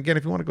producers. And again,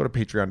 if you want to go to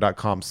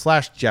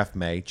patreon.com/Jeff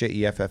May,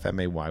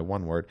 JEFFMAY,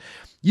 one word,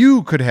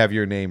 you could have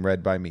your name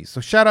read by me. So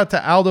shout out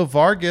to Aldo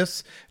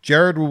Vargas,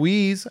 Jared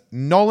Ruiz,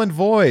 Nolan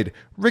Void,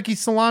 Ricky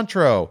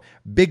Cilantro,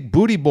 Big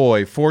Booty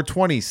Boy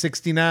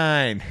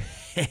 42069.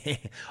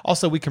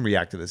 Also, we can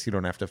react to this. You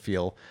don't have to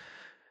feel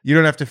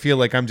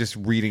like I'm just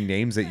reading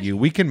names at you.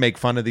 We can make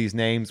fun of these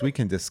names. We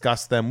can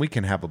discuss them. We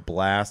can have a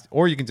blast.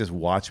 Or you can just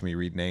watch me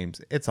read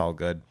names. It's all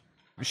good.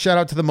 Shout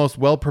out to the most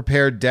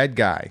well-prepared dead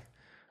guy.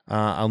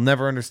 I'll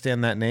never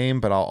understand that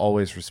name, but I'll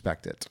always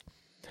respect it.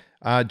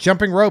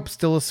 Jumping rope,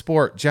 still a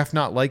sport. Jeff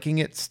not liking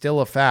it, still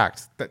a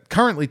fact. That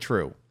currently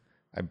true.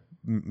 I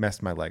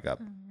messed my leg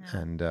up,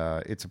 and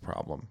it's a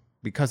problem.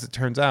 Because it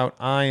turns out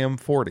I am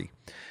 40,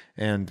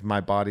 and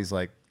my body's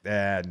like,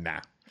 nah.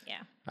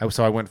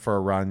 So I went for a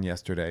run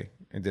yesterday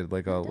and did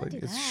like a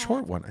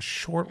short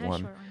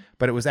one.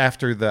 But it was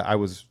after I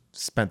was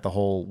spent the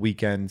whole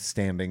weekend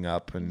standing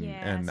up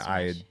and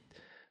I had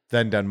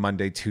then done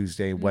Monday,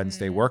 Tuesday,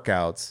 Wednesday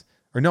workouts.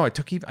 Or no, I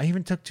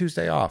even took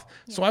Tuesday off.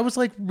 Yeah. So I was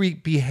like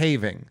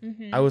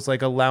behaving. I was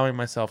like allowing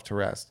myself to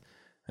rest.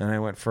 And I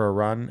went for a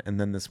run, and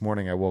then this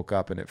morning I woke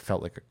up and it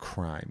felt like a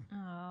crime. Oh,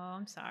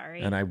 I'm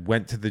sorry. And I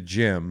went to the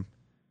gym,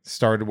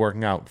 started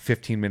working out.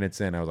 15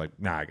 minutes in, I was like,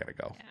 nah, I gotta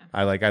go. Yeah.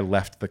 I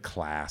left the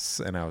class,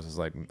 and I was just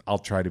like, I'll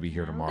try to be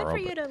here tomorrow.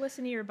 Good for you to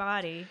listen to your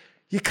body.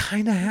 You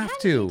kind of have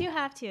to. You do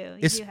have to.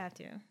 You do have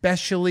to.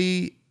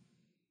 Especially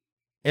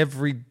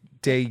every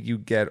day you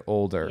get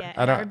older. Yeah,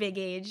 at our big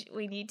age,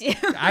 we need to.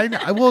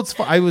 I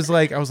was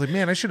like,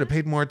 man, I should have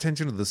paid more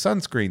attention to the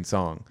sunscreen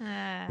song.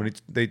 When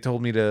they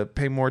told me to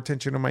pay more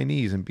attention to my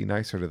knees and be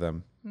nicer to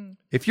them.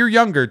 If you're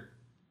younger,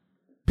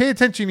 pay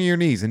attention to your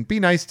knees and be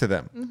nice to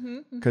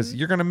them, because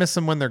you're gonna miss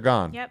them when they're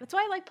gone. Yeah, that's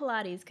why I like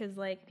Pilates, because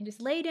like you can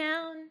just lay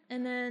down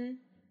and then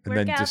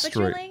work out, but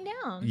you're laying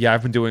down. Yeah,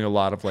 I've been doing a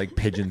lot of like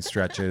pigeon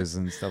stretches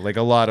and stuff, like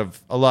a lot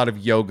of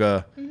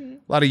yoga.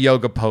 A lot of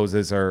yoga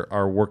poses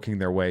are working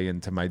their way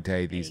into my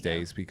day these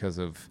days because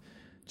of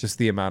just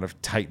the amount of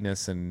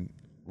tightness and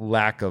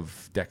lack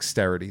of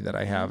dexterity that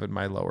I have in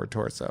my lower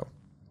torso.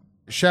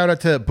 Shout out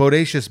to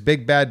Bodacious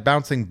Big Bad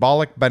Bouncing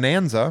Bollock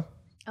Bonanza.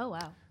 Oh,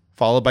 wow.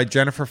 Followed by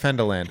Jennifer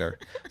Fendelander.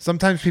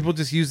 Sometimes people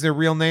just use their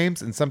real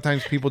names, and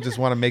sometimes people just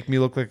want to make me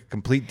look like a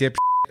complete dipshit,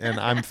 and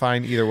I'm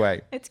fine either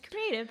way. It's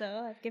creative,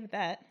 though. I'll give it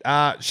that.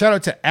 Shout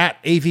out to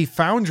 @AV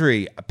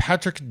Foundry,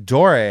 Patrick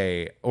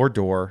Dore, or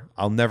Dore.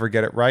 I'll never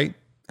get it right,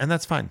 and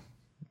that's fine.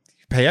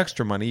 You pay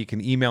extra money, you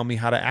can email me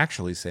how to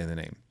actually say the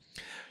name.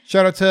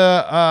 Shout out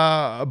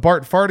to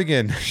Bart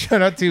Fartigan.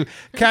 Shout out to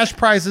cash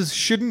prizes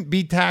shouldn't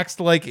be taxed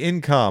like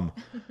income.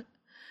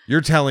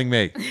 You're telling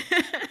me.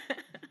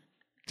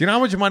 Do you know how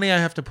much money I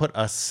have to put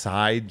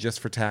aside just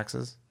for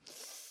taxes?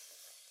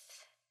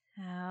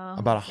 Oh,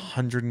 about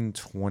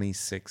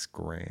 126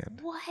 grand.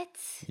 What?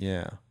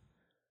 Yeah.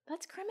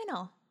 That's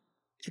criminal.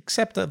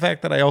 except the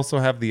fact that I also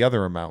have the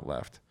other amount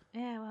left,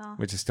 Yeah, well.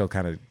 which is still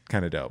kind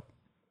of dope.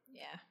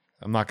 Yeah.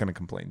 I'm not going to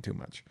complain too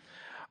much.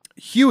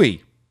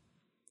 Huey,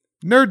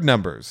 nerd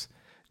numbers.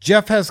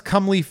 Jeff has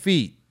comely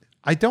feet.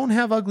 I don't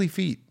have ugly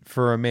feet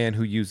for a man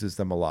who uses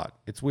them a lot.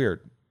 It's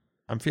weird.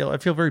 I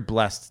feel very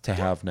blessed to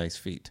have nice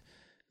feet.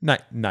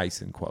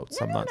 Nice in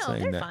quotes. No, I'm not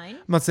saying they're that. fine.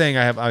 I'm not saying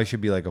I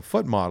should be like a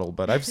foot model,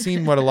 but I've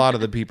seen what a lot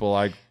of the people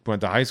I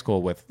went to high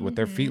school with, what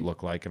their feet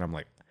look like, and I'm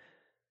like,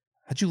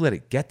 how'd you let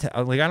it get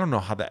to? Like, I don't know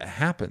how that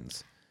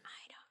happens. I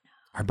don't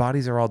know. Our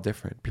bodies are all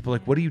different. People are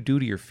like, what do you do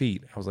to your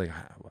feet? I was like,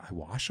 I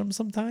wash them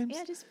sometimes.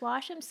 Yeah, just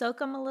wash them, soak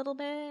them a little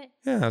bit.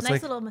 Yeah, it's Nice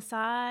like little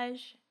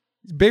massage.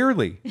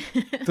 barely.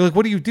 They're like,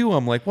 what do you do?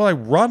 I'm like, well, I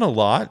run a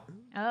lot.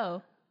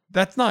 Oh.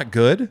 That's not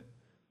good.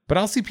 But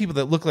I'll see people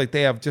that look like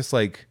they have just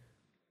like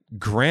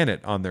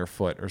granite on their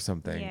foot or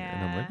something, and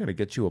I'm like, Yeah. I'm gonna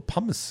get you a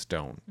pumice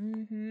stone.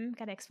 Mm-hmm.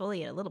 Gotta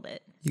exfoliate a little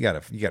bit. You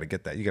gotta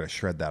get that. You gotta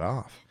shred that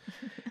off.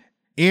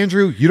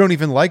 Andrew, you don't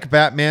even like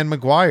Batman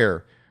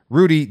McGuire.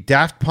 Rudy,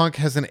 Daft Punk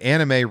has an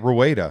anime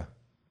Rueda.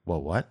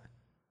 Well, what?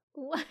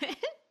 What?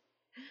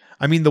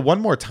 I mean, the One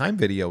More Time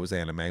video was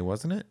anime,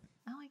 wasn't it?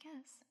 Oh, I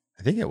guess.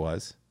 I think it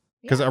was.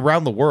 Because Yeah.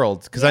 Around the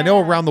World, because I know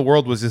Yeah. Around the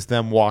World was just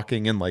them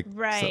walking and like,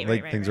 Right,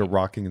 like right, things right. are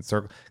rocking in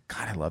circles.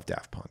 God, I love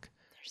Daft Punk.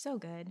 They're so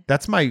good.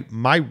 That's my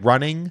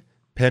running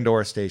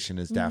Pandora station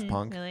is Daft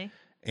Punk, Really?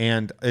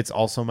 and it's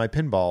also my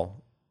pinball.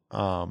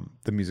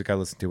 The music I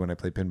listen to when I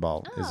play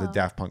pinball is a Oh.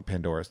 Daft Punk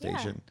Pandora Yeah,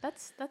 station.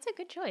 that's a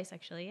good choice,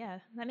 actually. Yeah,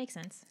 that makes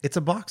sense. It's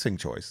a boxing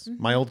choice.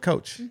 My old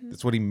coach.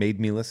 That's what he made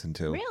me listen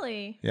to.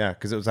 Really? Yeah,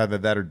 because it was either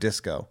that or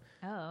disco,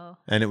 Oh,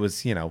 and it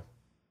was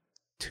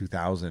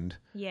 2000.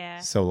 yeah.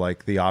 So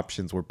like the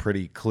options were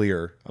pretty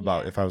clear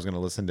about Yeah. if I was going to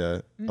listen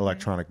to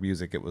electronic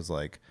music, it was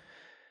like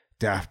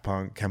Daft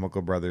Punk,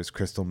 Chemical Brothers,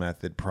 Crystal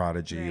Method,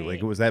 Prodigy. Like Right.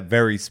 it was that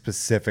very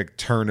specific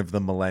turn of the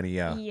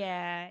millennia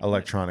Yeah.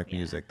 electronic Yeah.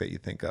 music that you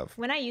think of.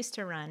 When I used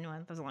to run, well,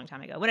 that was a long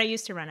time ago. When I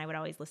used to run, I would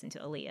always listen to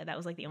Aaliyah. That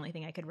was like the only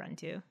thing I could run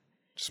to.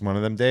 Just one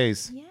of them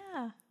days.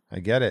 Yeah. I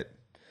get it.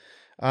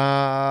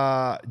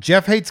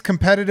 Jeff hates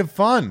competitive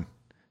fun.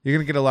 You're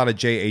going to get a lot of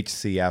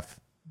JHCF.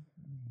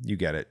 You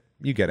get it.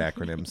 You get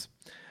acronyms.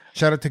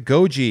 Shout out to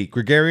Goji,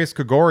 Gregarious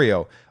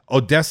Gregorio.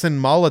 Odessin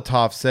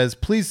Molotov says,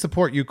 please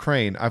support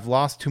Ukraine. I've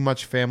lost too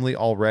much family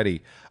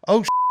already.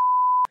 Oh,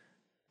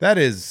 that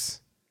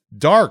is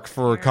dark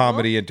for a Terrible.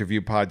 comedy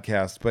interview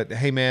podcast. But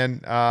hey,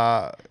 man,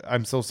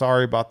 I'm so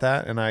sorry about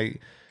that. And I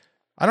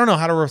don't know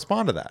how to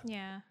respond to that.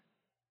 Yeah.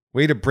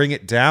 Way to bring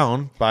it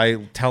down by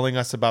telling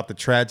us about the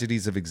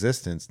tragedies of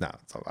existence. No,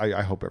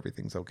 I hope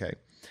everything's okay.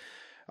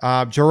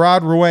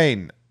 Gerard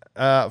Ruane.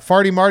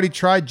 Farty Marty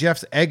tried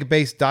Jeff's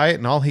egg-based diet,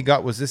 and all he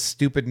got was this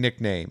stupid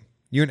nickname.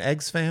 You an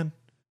eggs fan?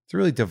 It's a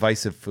really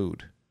divisive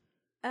food.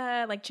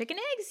 Like chicken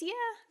eggs?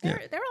 Yeah.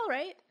 They're all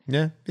right.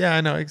 Yeah,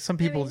 I know. Some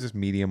people mean- just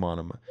medium on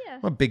them. Yeah.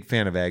 I'm a big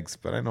fan of eggs,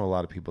 but I know a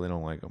lot of people, they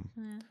don't like them.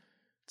 Yeah.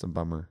 It's a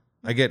bummer.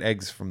 I get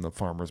eggs from the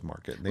farmer's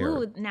market.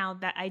 Ooh, now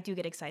that I do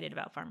get excited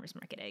about farmers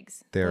market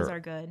eggs. They're- Those are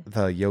good.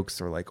 The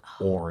yolks are like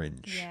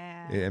orange.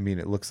 Yeah. I mean,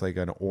 it looks like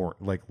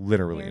like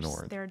literally an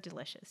orange. They're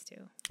delicious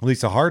too.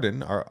 Lisa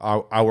Harden,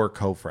 our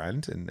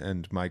co-friend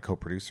and my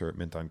co-producer at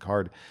Mint on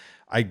Card,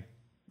 I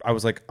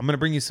was like, I'm going to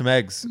bring you some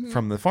eggs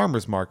from the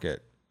farmer's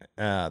market,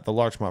 the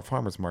Larchmont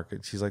farmer's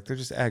market. She's like, they're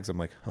just eggs. I'm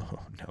like, oh,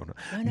 no.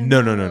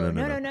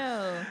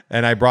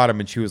 And I brought them,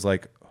 and she was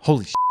like,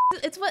 holy shit.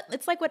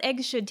 It's like what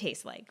eggs should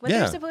taste like. What Yeah.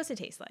 they're supposed to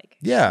taste like.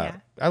 Yeah,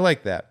 I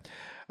like that.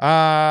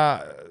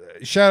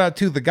 Shout out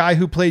to the guy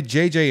who played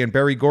JJ in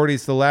Barry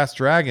Gordy's The Last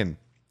Dragon.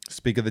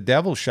 Speak of the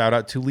devil, shout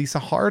out to Lisa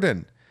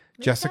Harden,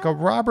 Jessica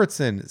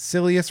Robertson,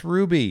 Silius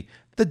Ruby,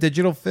 The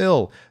Digital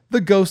Phil,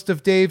 The Ghost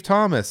of Dave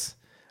Thomas,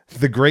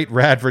 The Great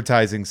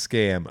Radvertising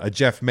Scam, a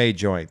Jeff May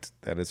joint.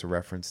 That is a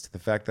reference to the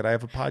fact that I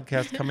have a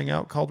podcast coming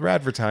out called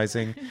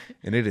Radvertising,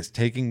 and it is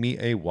taking me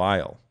a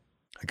while.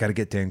 I got to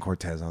get Dan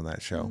Cortez on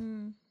that show.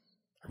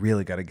 I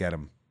really got to get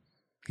him.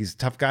 He's a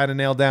tough guy to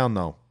nail down,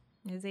 though.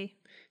 Is he?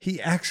 He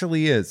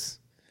actually is.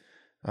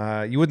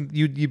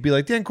 You'd be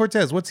like, Dan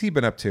Cortez, what's he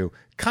been up to?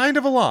 Kind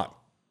of a lot.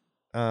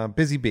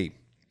 Busy bee.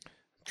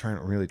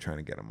 Really trying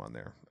to get him on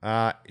there.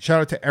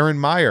 Shout out to Aaron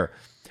Meyer.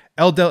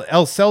 El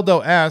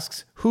Celdo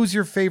asks, who's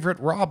your favorite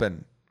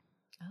Robin?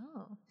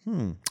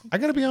 Oh. I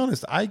got to be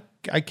honest. I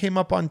came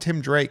up on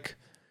Tim Drake.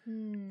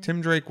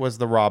 Tim Drake was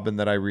the Robin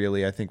that I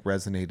think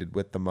resonated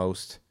with the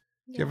most.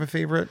 Do you have a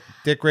favorite?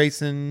 Dick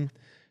Grayson,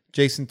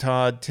 Jason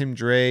Todd, Tim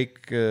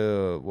Drake,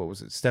 what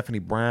was it? Stephanie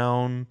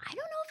Brown, I don't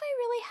know if I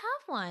really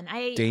have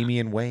one.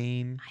 Damian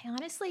Wayne. I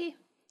honestly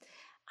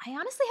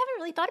haven't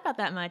really thought about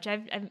that much.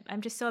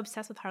 I'm just so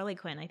obsessed with Harley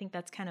Quinn. I think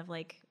that's kind of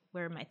like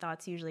where my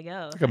thoughts usually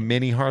go. Like a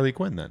mini Harley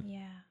Quinn then.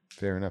 Yeah.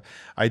 Fair enough.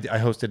 I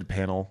hosted a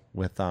panel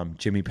with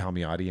Jimmy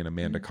Palmiotti and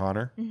Amanda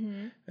Connor.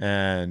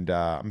 And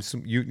I'm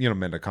assuming you know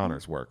Amanda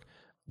Connor's work.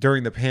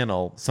 During the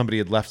panel, somebody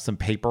had left some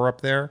paper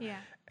up there. Yeah.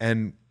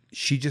 And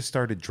she just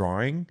started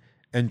drawing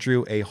and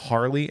drew a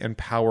Harley and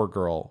Power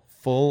Girl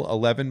full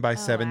 11 by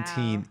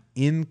 17 wow.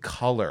 in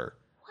color.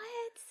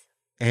 What?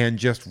 and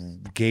just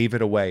gave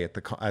it away at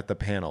the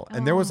panel.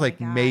 And there Oh was my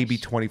like maybe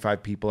gosh.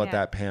 25 people at Yeah.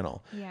 that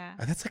panel. Yeah.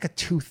 And that's like a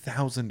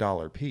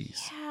 $2,000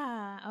 piece.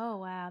 Yeah. Oh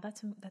wow,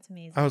 that's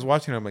amazing. I was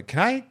watching it, I'm like,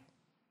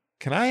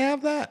 can I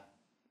have that?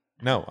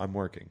 No, I'm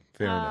working.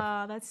 Fair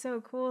enough. Oh, that's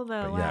so cool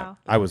though. But Wow. yeah,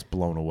 I was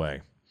blown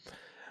away.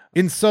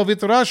 In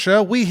Soviet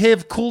Russia, we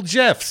have cool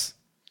Jeffs.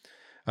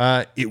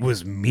 It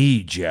was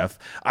me, Jeff.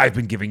 I've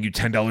been giving you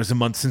 $10 a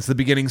month since the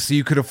beginning so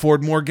you could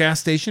afford more gas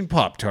station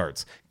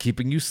Pop-Tarts,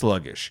 keeping you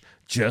sluggish,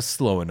 just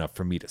slow enough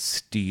for me to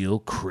steal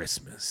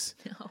Christmas.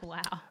 Oh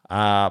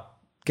wow.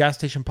 Gas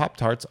station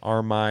Pop-Tarts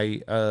are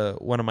my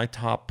one of my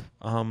top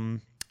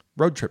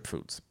road trip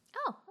foods.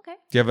 Oh, okay.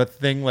 Do you have a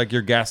thing like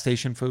your gas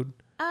station food?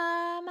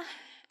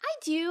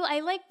 I do. I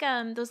like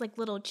those like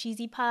little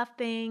cheesy puff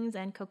things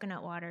and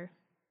coconut water.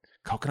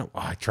 Coconut. Oh,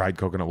 I tried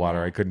coconut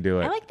water. I couldn't do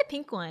it. I like the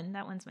pink one.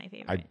 That one's my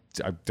favorite.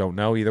 I don't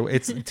know either.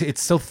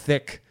 It's so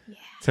thick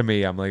to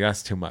me. I'm like,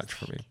 that's too much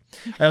for me.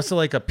 I also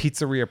like a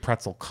pizzeria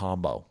pretzel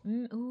combo.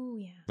 Ooh,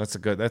 yeah. That's a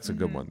good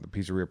one. The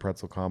pizzeria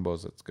pretzel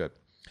combos. That's good.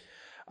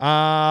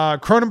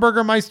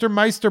 Kronenberger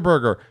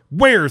Meisterburger.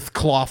 Where's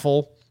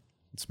Clawful?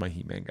 It's my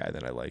He-Man guy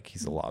that I like.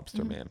 He's a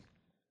lobster man.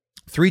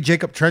 3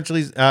 Jacob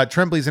Trembleys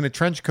in a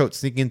trench coat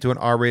sneaking into an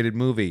R-rated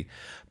movie.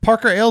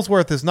 Parker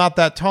Aylesworth is not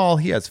that tall.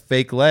 He has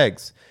fake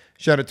legs.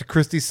 Shout out to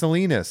Christy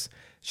Salinas.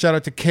 Shout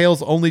out to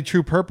Kale's only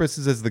true purpose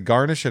is as the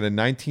garnish at a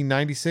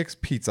 1996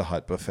 Pizza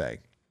Hut buffet.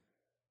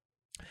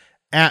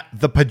 At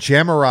the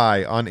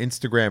Pajamarai on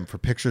Instagram for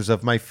pictures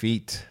of my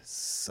feet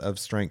of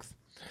strength.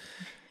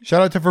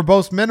 Shout out to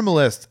Verbose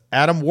Minimalist.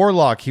 Adam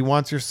Warlock, he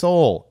wants your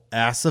soul.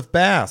 Ass of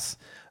Bass.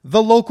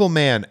 The Local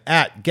Man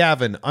at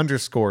Gavin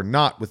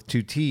 _not with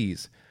 2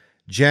 T's.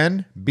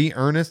 Jen, be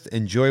earnest,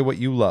 enjoy what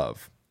you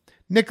love.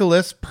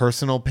 Nicholas,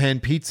 Personal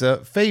Pan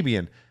Pizza.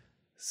 Fabian,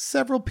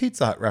 several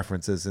Pizza Hut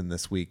references in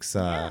this week's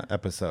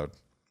episode.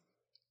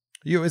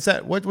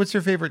 What's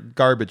your favorite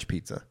garbage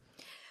pizza?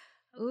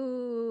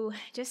 Ooh,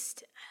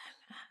 that's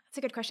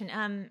a good question.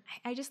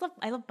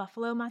 I love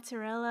buffalo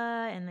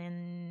mozzarella and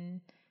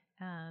then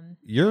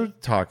You're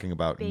talking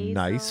about basil.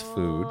 nice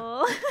food.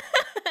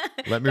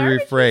 Let me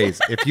Garbage rephrase.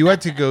 If you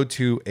had to go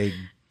to a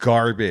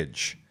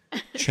garbage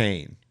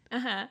chain,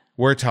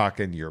 we're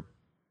talking your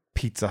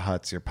Pizza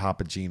Huts, your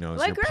Papa Gino's,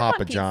 Well, I your grew up Papa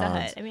on Pizza John's.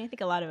 Hut. I mean, I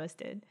think a lot of us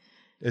did.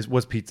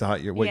 Was Pizza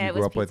Hut what Yeah, you it grew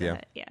was up with? Pizza Yeah,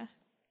 Hut, yeah.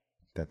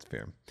 that's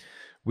fair.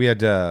 We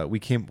had we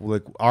came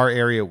like our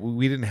area.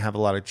 We didn't have a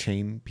lot of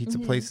chain pizza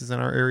places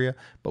in our area,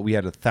 but we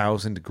had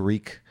 1,000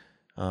 Greek.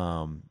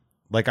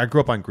 Like I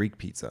grew up on Greek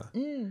pizza,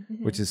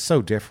 which is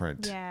so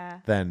different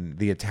than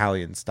the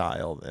Italian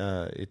style.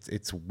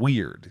 It's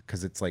weird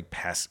because it's like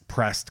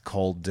pressed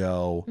cold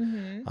dough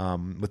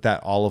with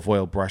that olive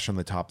oil brush on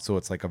the top, so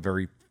it's like a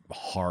very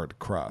hard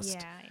crust.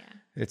 Yeah.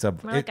 It's More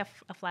like a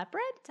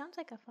flatbread? Sounds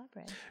like a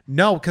flatbread.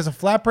 No, because a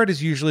flatbread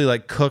is usually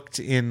like cooked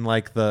in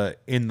like the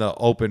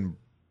open.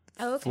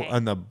 Okay.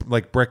 On the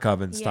like brick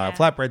oven style. Yeah.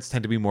 Flatbreads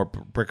tend to be more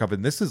brick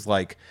oven. This is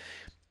like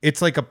it's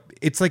like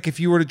if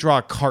you were to draw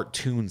a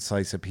cartoon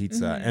slice of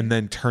pizza and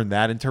then turn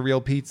that into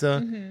real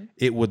pizza,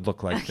 it would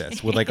look like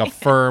this with like a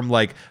firm,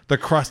 like the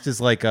crust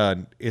is like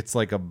it's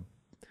like a,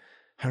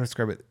 how to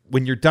describe it?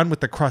 When you're done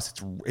with the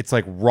crust, it's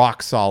like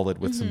rock solid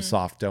with some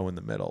soft dough in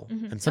the middle.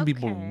 And some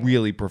people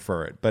really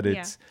prefer it, but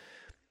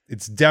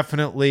it's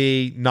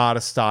definitely not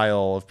a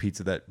style of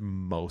pizza that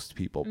most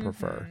people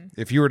prefer.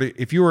 If you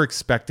were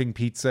expecting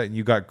pizza and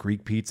you got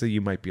Greek pizza,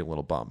 you might be a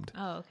little bummed.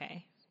 Oh,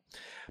 okay.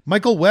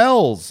 Michael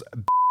Wells,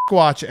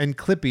 Squatch, and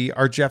Clippy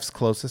are Jeff's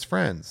closest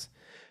friends.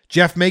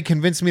 Jeff may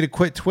convince me to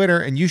quit Twitter,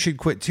 and you should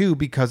quit too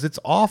because it's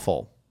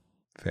awful.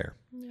 Fair.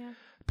 Yeah.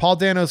 Paul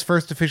Dano's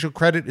first official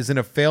credit is in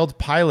a failed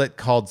pilot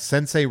called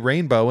Sensei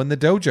Rainbow and the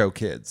Dojo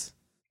Kids.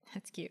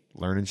 That's cute.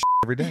 Learning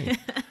every day.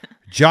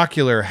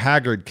 Jocular,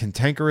 haggard,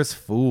 cantankerous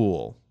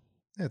fool.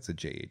 That's a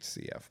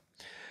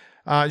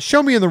JHCF.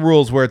 Show me in the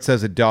rules where it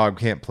says a dog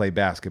can't play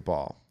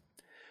basketball.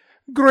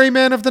 Gray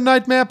Man of the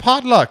Nightmare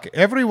Potluck.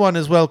 Everyone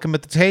is welcome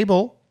at the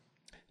table.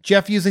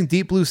 Jeff using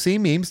Deep Blue Sea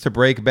memes to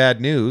break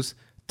bad news.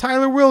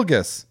 Tyler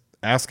Wilgus.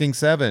 Asking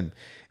 7.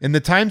 In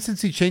the time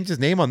since he changed his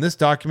name on this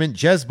document,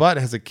 Jez Butt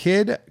had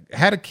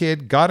a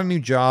kid, got a new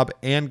job,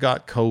 and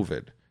got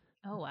COVID.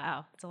 Oh,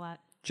 wow. That's a lot.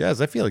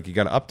 Jez, I feel like you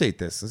got to update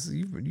this.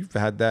 You've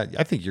had that.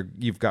 I think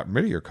you've gotten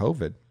rid of your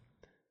COVID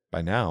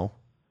by now.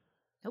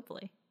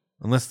 Hopefully.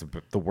 Unless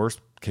the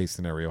worst case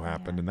scenario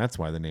happened, and that's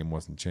why the name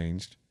wasn't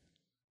changed.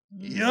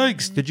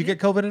 Yikes. Did you get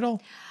COVID at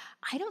all?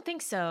 I don't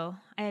think so.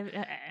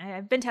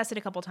 I've been tested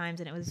a couple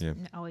times, and it was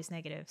always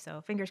negative.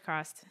 So fingers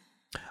crossed.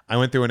 I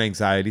went through an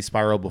anxiety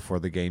spiral before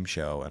the game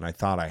show, and I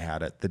thought I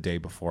had it the day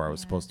before I was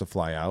supposed to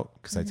fly out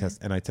because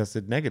I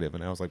tested negative,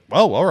 and I was like,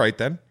 "Well, all right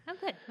then." Oh,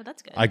 good. Well,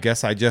 that's good. I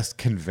guess I just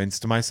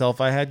convinced myself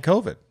I had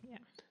COVID. Yeah.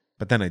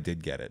 But then I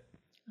did get it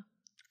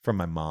from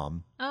my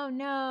mom. Oh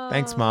no!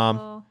 Thanks,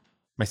 Mom.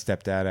 My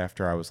stepdad,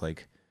 after I was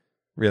like,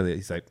 really,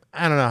 he's like,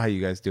 I don't know how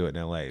you guys do it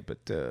in LA, but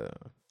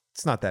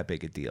it's not that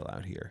big a deal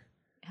out here.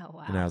 Oh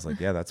wow! And I was like,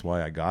 yeah, that's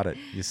why I got it,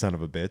 you son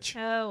of a bitch.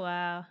 Oh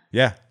wow!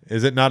 Yeah.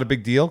 Is it not a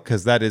big deal?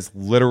 Because that is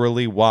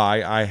literally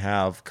why I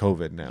have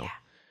COVID now.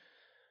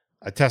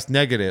 I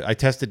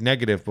tested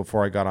negative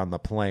before I got on the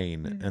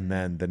plane, and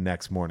then the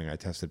next morning I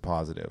tested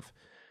positive.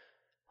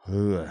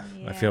 Ugh,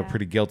 I feel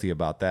pretty guilty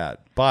about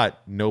that.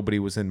 But nobody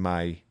was in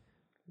my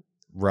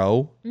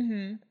row,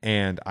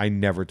 and I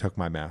never took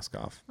my mask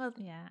off. Well,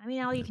 yeah. I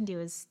mean, all you can do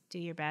is do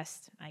your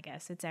best, I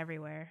guess. It's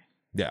everywhere.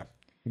 Yeah.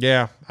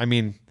 Yeah. I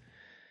mean,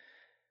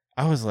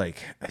 I was like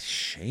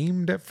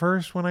ashamed at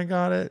first when I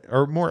got it,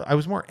 or I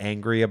was more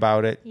angry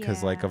about it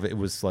because it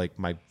was like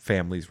my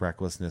family's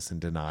recklessness and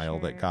denial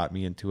that got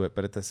me into it.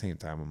 But at the same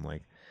time, I'm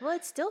like, well,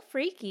 it's still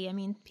freaky. I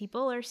mean,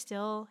 people are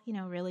still,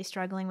 really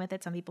struggling with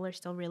it. Some people are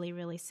still really,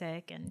 really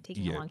sick and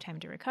taking a long time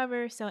to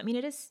recover. So, I mean,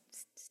 it is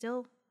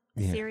still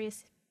a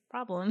serious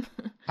problem.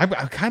 I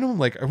kind of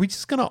like, are we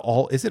just going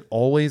is it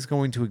always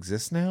going to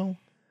exist now?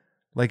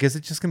 Like, is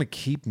it just going to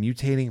keep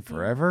mutating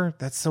forever?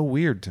 That's so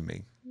weird to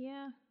me.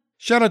 Yeah.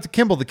 Shout out to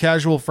Kimball, the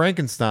casual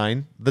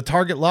Frankenstein, the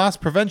target loss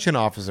prevention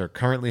officer,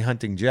 currently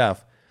hunting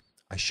Jeff.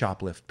 I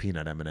shoplift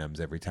peanut M&Ms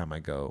every time I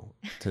go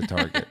to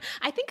Target.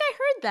 I think I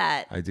heard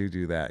that. I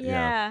do that.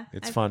 Yeah.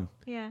 It's fun.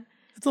 Yeah.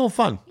 It's a little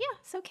fun. Yeah.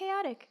 So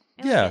chaotic.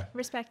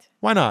 Respect.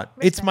 Why not?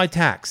 It's my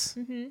tax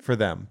for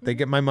them. They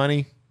get my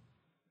money.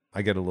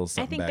 I get a little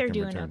something back. I think they're in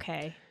doing return.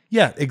 okay.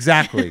 Yeah,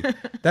 exactly.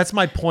 That's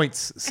my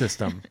points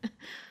system.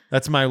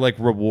 That's my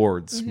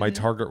rewards, my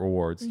Target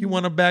rewards. You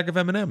want a bag of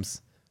M&Ms.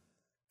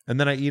 And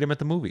then I eat them at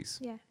the movies.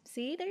 Yeah.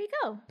 See, there you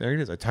go. There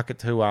it is. I took it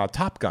to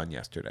Top Gun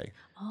yesterday.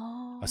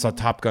 Oh. I saw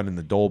Top Gun in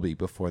the Dolby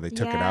before they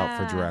took it out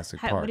for Jurassic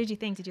Park. What did you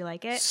think? Did you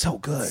like it? So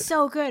good.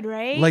 So good,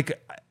 right?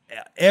 Like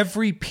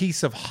every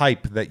piece of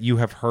hype that you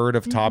have heard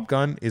of Top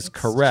Gun is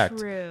correct.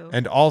 True.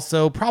 And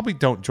also probably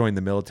don't join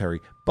the military.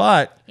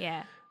 But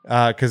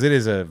because it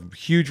is a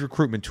huge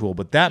recruitment tool.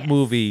 But that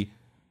movie,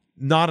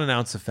 not an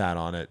ounce of fat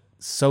on it.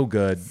 So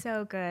good.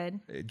 So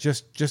good.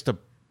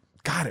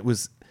 It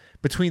was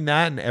between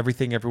that and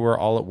Everything Everywhere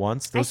All at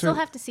Once. I still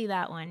have to see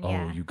that one.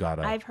 Yeah. Oh, you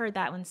gotta. I've heard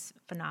that one's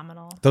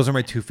phenomenal. Those are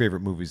my two favorite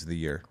movies of the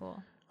year.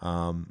 Cool.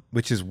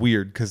 Which is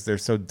weird because they're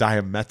so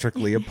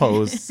diametrically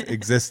opposed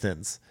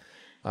existence.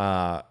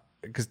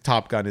 Because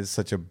Top Gun is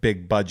such a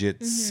big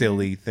budget,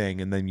 silly thing.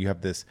 And then you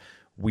have this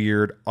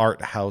weird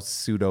art house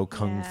pseudo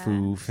kung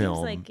fu film.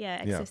 Seems like,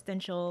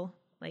 existential,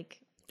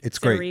 it's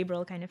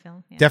cerebral kind of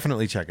film. Yeah.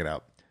 Definitely check it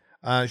out.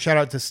 Shout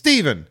out to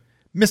Steven,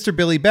 Mr.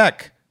 Billy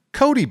Beck,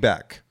 Cody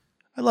Beck.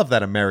 I love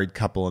that a married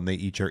couple and they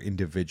each are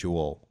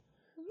individual.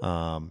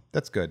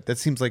 That's good. That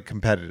seems like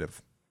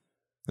competitive.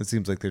 It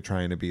seems like they're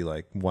trying to be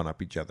like one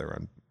up each other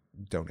on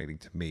donating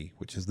to me,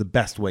 which is the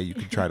best way you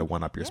can try to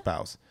one up your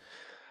spouse.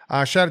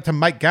 Shout out to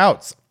Mike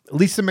Gouts,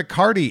 Lisa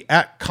McCarty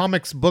at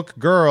Comics Book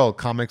Girl,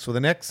 comics with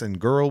an X and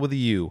girl with a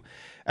U.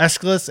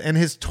 Aeschylus and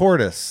his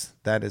tortoise.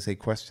 That is a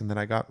question that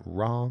I got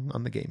wrong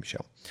on the game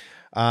show.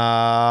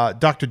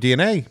 Dr.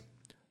 DNA,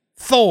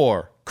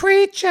 Thor,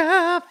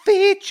 creature,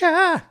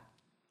 feature,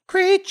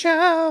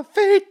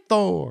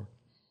 Thor.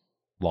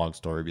 Long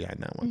story behind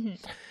that one.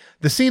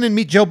 The scene in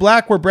Meet Joe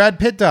Black where Brad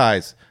Pitt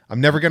dies.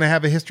 I'm never going to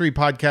have a history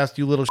podcast,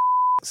 you little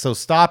so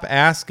stop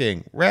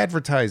asking.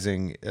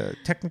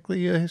 Radvertising,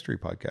 technically a history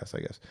podcast, I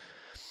guess.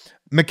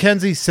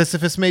 Mackenzie,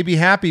 Sisyphus may be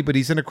happy, but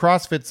he's in a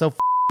CrossFit, so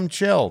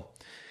chill.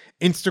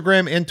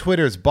 Instagram and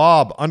Twitter's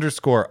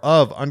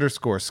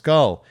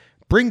Bob_of_skull.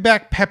 Bring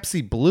back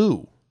Pepsi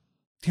Blue.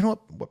 Do you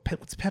know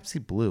what's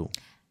Pepsi Blue?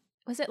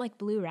 Was it like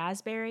blue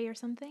raspberry or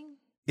something?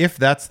 If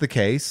that's the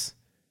case,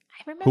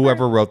 I remember,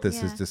 whoever wrote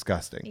this is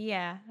disgusting.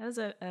 Yeah, that was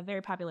a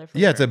very popular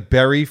flavor. Yeah, it's a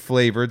berry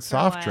flavored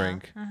soft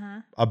drink.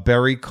 A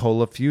berry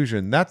cola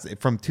fusion. That's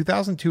from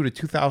 2002 to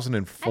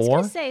 2004. I was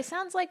going to say,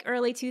 sounds like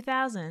early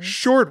 2000s.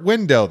 Short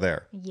window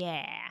there.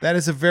 Yeah. That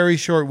is a very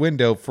short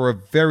window for a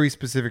very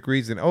specific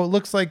reason. Oh, it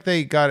looks like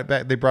they got it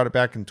back. They brought it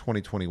back in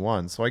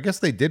 2021. So I guess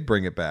they did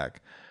bring it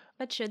back.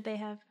 But should they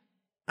have?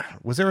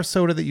 Was there a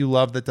soda that you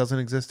love that doesn't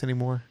exist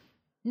anymore?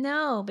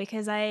 No,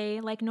 because I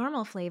like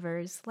normal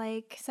flavors,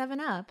 like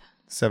 7-Up.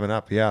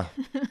 7-Up, yeah.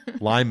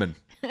 Lyman.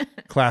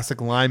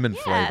 Classic Lyman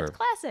flavor. It's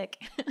classic.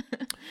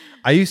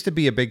 I used to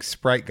be a big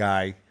Sprite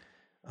guy,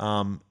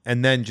 and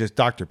then just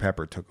Dr.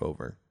 Pepper took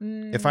over.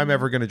 If I'm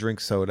ever going to drink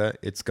soda,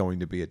 it's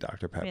going to be a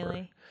Dr. Pepper.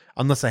 Really?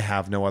 Unless I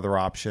have no other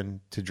option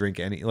to drink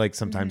any. Like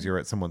sometimes you're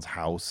at someone's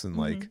house and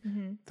they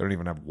don't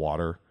even have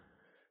water.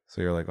 So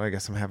you're like, well, I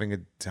guess I'm having a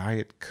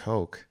Diet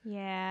Coke.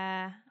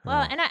 Yeah.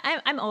 Well, and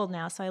I'm old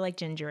now, so I like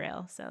ginger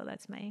ale. So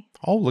that's my...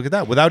 Oh, look at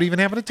that. Without even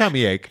having a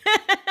tummy ache.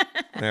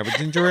 I'm going to have a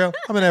ginger ale.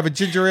 I'm going to have a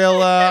ginger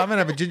ale. I'm going to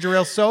have a ginger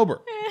ale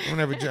sober. I'm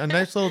going to have a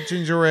nice little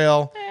ginger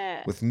ale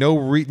with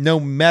no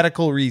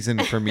medical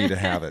reason for me to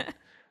have it.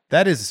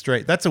 That is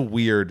straight. That's a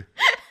weird...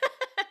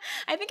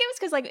 I think it was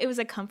because it was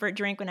a comfort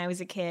drink when I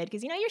was a kid.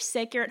 Because you're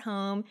sick, you're at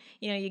home.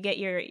 You get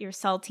your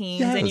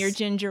saltines and your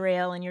ginger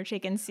ale and your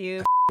chicken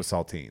soup. With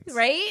saltines,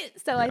 right?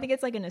 So I think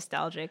it's like a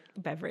nostalgic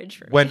beverage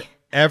for me.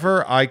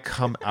 Whenever I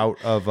come out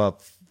of a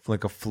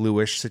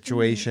fluish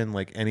situation,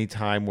 like any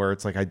time where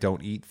it's like I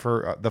don't eat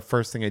for the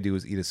first thing I do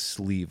is eat a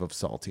sleeve of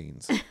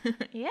saltines.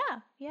 Yeah.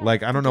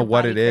 Like I don't know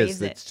what it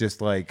is. It's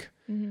just like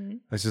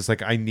it's just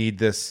like I need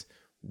this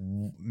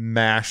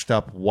mashed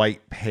up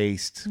white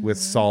paste with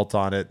salt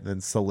on it,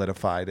 then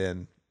solidified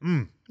in.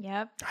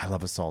 Yep. I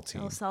love a A saltine.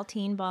 little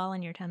saltine ball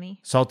in your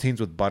tummy. Saltines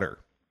with butter.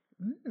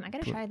 I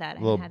gotta try that. I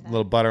Little haven't had that.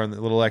 little butter and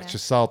a little extra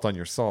salt on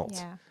your salt.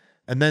 Yeah.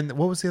 And then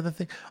what was the other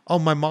thing? Oh,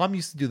 my mom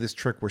used to do this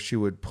trick where she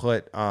would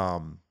put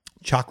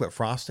chocolate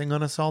frosting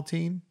on a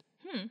saltine,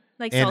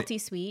 Like And- salty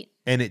sweet.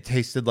 and it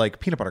tasted like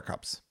peanut butter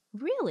cups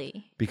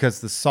Really?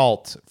 because the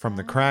salt from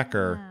the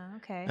cracker Ah,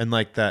 okay. and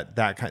like that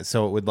kind.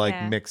 So it would like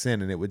Yeah. mix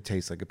in and it would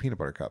taste like a peanut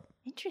butter cup.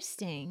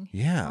 Interesting.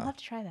 Yeah. I'll have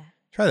to try that.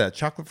 Try that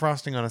chocolate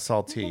frosting on a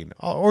saltine,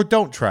 or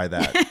don't try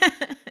that.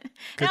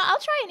 No, I'll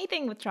try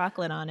anything with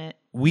chocolate on it.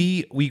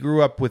 we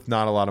grew up with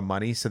not a lot of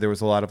money, so there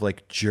was a lot of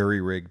like jury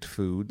rigged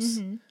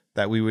foods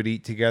that we would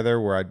eat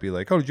together. Where I'd be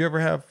like, "Oh, did you ever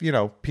have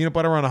peanut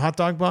butter on a hot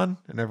dog bun?"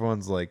 And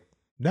everyone's like,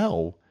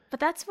 "No." But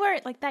that's where,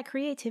 like, that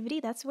creativity,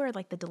 that's where,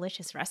 like, the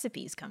delicious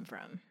recipes come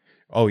from.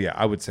 Oh yeah,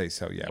 I would say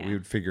so. Yeah, Yeah. we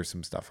would figure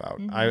some stuff out.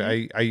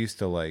 I used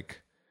to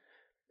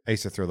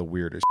throw the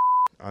weirdest.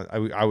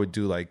 I would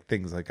do like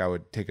things like I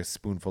would take a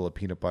spoonful of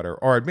peanut butter,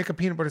 or I'd make a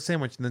peanut butter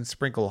sandwich and then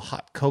sprinkle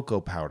hot cocoa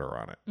powder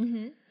on it.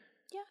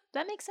 Yeah,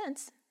 that makes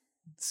sense.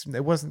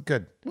 It wasn't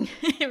good.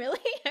 Really?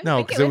 I No,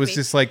 think because it would was be.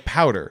 just like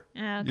powder.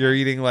 Okay. You're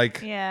eating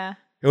like Yeah.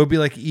 it would be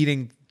like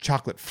eating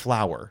chocolate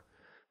flour.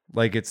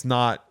 Like it's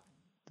not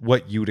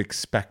what you'd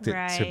expect it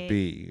to Right.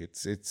 be.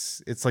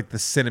 It's like the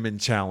cinnamon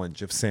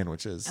challenge of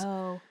sandwiches.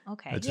 Oh,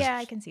 okay. It just Yeah,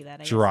 I can see that. I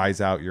guess. Dries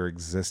out your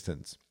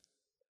existence.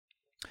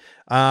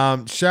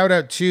 Shout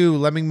out to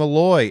Lemming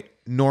Malloy,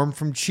 Norm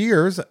from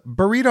Cheers,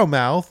 Burrito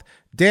Mouth,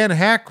 Dan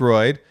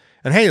Hackroyd,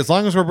 and hey, as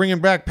long as we're bringing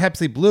back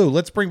Pepsi Blue,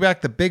 let's bring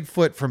back the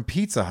Bigfoot from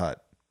Pizza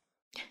Hut.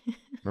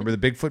 Remember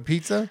the Bigfoot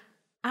pizza?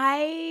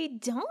 I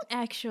don't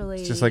actually.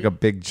 It's just like a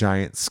big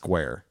giant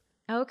square.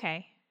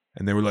 Okay.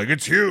 And they were like,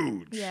 it's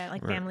huge. Yeah,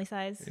 like Right. family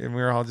size. And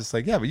we were all just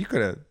like, yeah, but you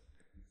could have,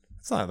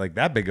 it's not like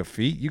that big a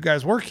feat. You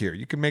guys work here.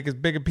 You can make as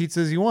big a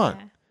pizza as you want.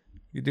 Yeah.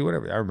 You do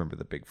whatever. I remember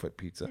the Bigfoot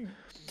pizza.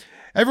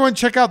 Everyone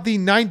check out the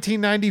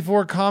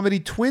 1994 comedy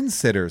Twin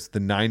Sitters, the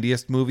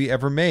 90th movie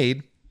ever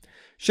made.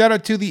 Shout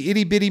out to the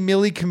Itty Bitty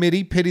Millie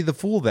Committee, Pity the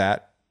Fool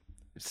That.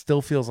 It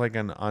still feels like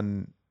an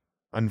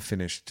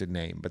unfinished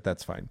name, but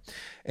that's fine.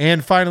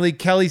 And finally,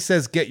 Kelly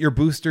says, get your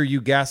booster, you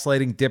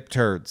gaslighting dip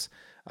turds.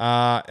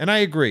 And I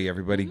agree,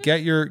 everybody.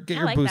 Get your like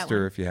that booster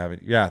one. if you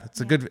haven't. Yeah, it's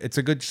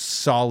a good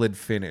solid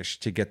finish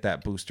to get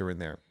that booster in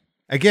there.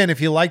 Again,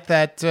 if you like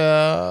that,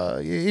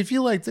 if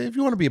you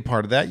want to be a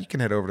part of that, you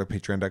can head over to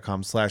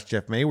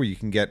patreon.com/JeffMay, where you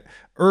can get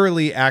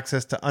early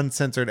access to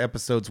uncensored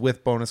episodes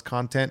with bonus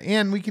content,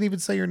 and we can even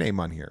say your name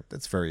on here.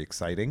 That's very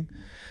exciting.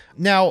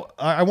 Now,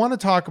 I want to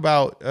talk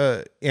about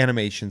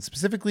animation.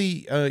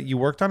 Specifically, you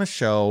worked on a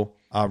show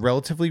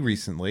relatively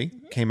recently,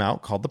 came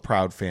out, called The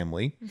Proud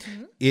Family.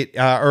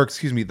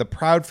 The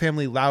Proud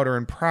Family Louder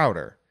and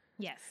Prouder,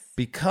 Yes.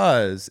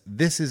 because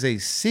this is a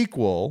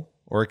sequel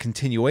or a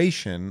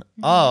continuation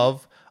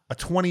of a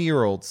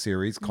 20-year-old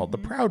series called The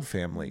Proud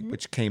Family,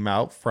 which came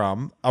out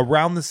from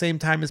around the same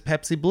time as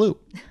Pepsi Blue.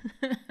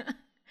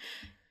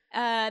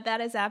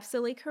 That is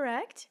absolutely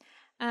correct.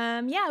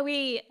 Yeah,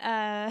 we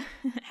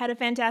had a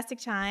fantastic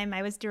time.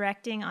 I was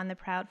directing on The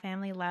Proud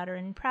Family, Louder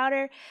and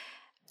Prouder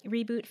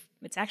reboot.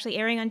 It's actually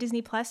airing on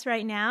Disney Plus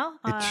right now.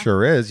 It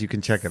sure is. You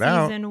can check it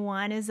out. Season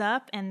 1 is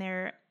up, and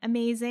they're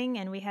amazing,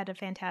 and we had a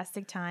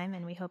fantastic time,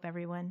 and we hope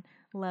everyone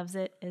loves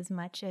it as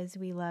much as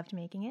we loved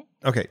making it.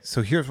 Okay,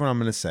 so here's what I'm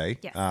going to say.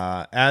 Yes.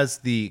 As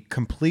the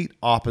complete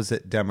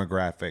opposite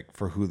demographic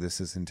for who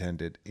this is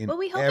intended. But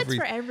we hope it's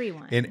for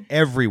everyone. In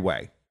every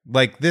way.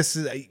 Like this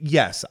is,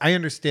 yes, I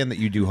understand that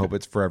you do hope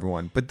it's for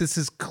everyone, but this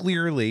is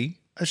clearly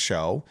a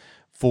show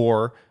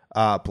for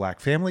Black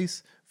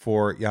families,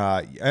 but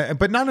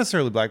not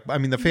necessarily Black. I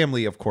mean, the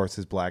family, of course,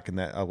 is Black, and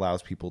that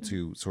allows people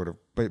to sort of,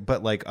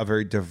 but like a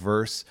very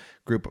diverse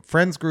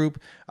friends group.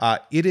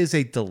 It is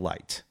a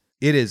delight.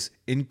 It is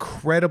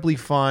incredibly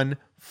fun,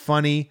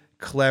 funny,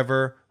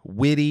 clever,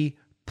 witty,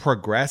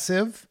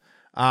 progressive,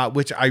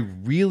 which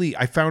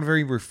I found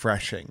very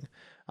refreshing.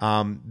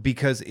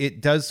 Because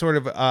it does sort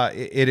of,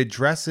 it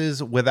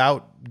addresses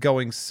without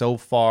going so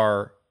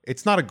far.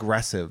 It's not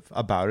aggressive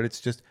about it. It's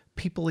just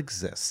people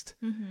exist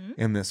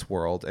in this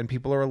world, and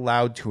people are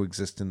allowed to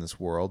exist in this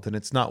world. And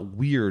it's not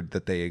weird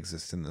that they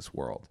exist in this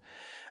world.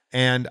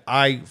 And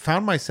I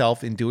found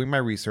myself in doing my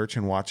research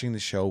and watching the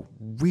show,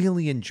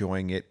 really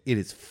enjoying it. It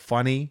is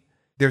funny.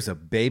 There's a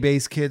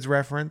Bebe's Kids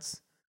reference,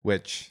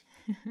 which,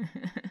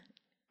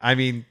 I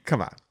mean,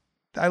 come on.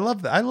 I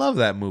love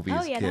that movie. Oh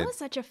as a yeah, kid. that was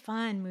such a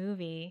fun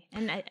movie,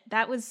 and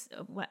that was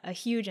a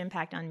huge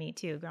impact on me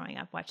too. Growing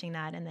up watching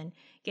that, and then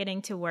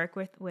getting to work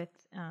with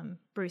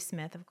Bruce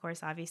Smith, of course,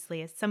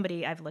 obviously, as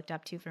somebody I've looked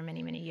up to for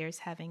many years.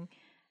 Having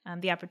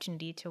the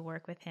opportunity to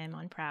work with him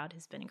on Proud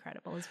has been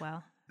incredible as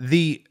well.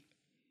 I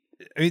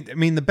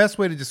mean, the best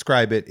way to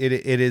describe it,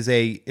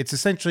 it's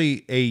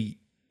essentially a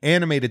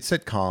animated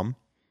sitcom.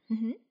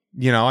 Mm-hmm.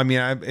 You know, I mean,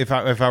 if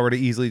I were to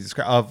easily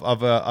describe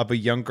of a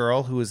young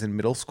girl who is in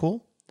middle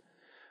school.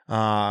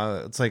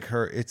 It's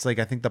like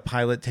I think the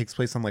pilot takes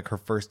place on like her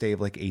first day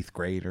of like 8th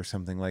grade or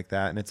something like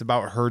that. And it's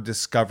about her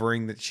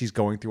discovering that she's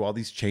going through all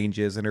these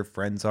changes and her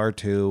friends are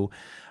too.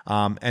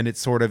 And it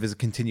sort of is a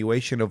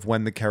continuation of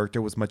when the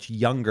character was much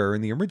younger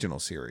in the original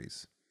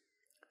series.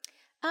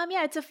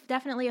 Yeah, it's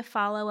definitely a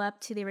follow-up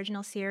to the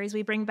original series.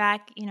 We bring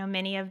back,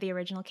 many of the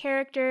original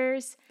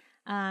characters,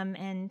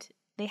 and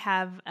they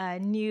have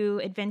new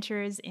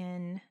adventures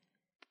in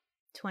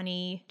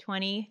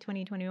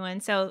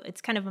 2021. So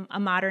it's kind of a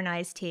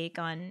modernized take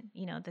on,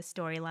 the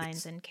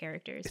storylines and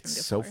characters from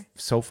before.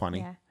 It's so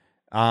funny.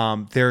 Yeah.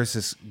 There's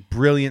this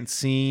brilliant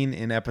scene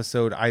in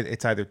episode,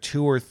 it's either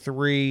 2 or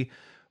 3,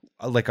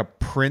 like a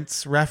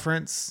Prince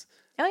reference.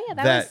 Oh yeah,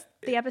 that was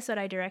the episode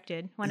I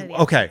directed. One of the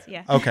episodes.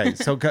 Yeah. Okay.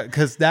 So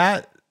because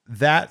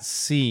that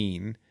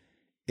scene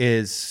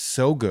is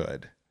so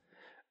good,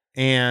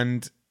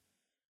 and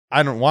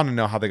I don't want to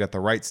know how they got the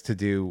rights to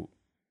do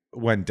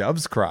When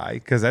Doves Cry,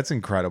 because that's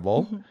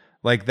incredible. Mm-hmm.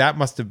 Like that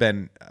must have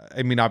been.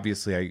 I mean,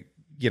 obviously,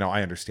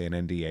 I understand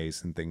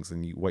NDAs and things,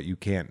 and what you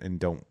can't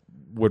and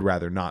would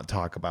rather not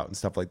talk about and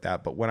stuff like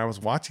that. But when I was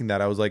watching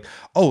that, I was like,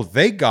 oh,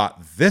 they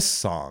got this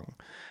song.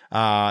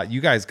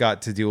 You guys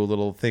got to do a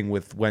little thing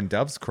with When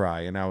Doves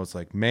Cry, and I was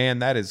like, man,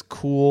 that is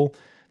cool.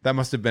 That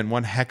must have been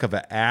one heck of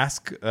a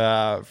ask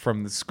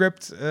from the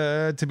script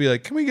to be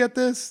like, can we get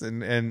this?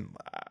 And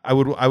I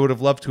would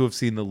have loved to have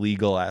seen the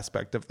legal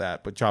aspect of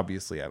that, which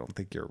obviously I don't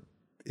think you're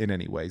in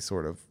any way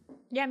sort of.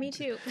 Yeah, me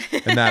too.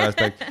 In that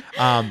aspect.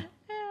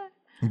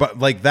 But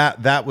like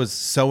that was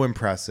so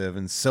impressive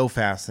and so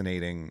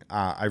fascinating.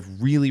 I've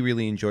really,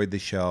 really enjoyed the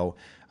show.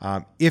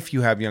 If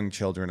you have young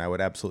children, I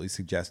would absolutely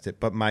suggest it.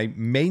 But my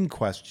main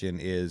question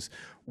is,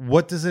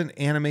 what does an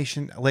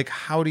animation, like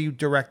how do you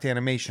direct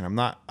animation?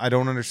 I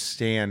don't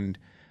understand.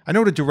 I know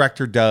what a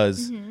director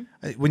does.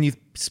 Mm-hmm. When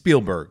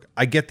Spielberg,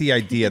 I get the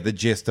idea, the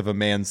gist of a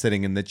man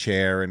sitting in the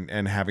chair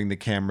and having the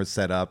camera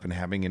set up and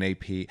having an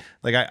AP.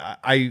 Like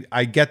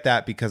I get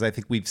that because I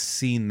think we've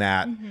seen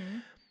that. Mm-hmm.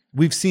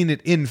 We've seen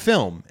it in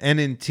film and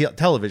in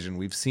television.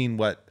 We've seen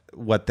what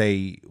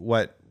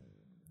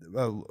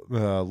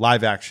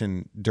live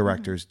action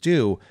directors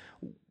do.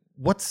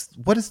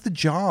 What is the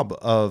job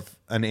of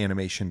an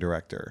animation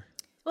director?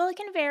 Well, it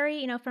can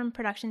vary, from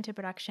production to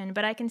production,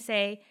 but I can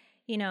say,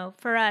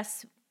 for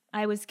us,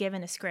 I was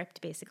given a script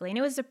basically, and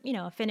it was a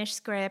finished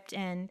script,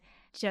 and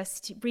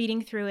just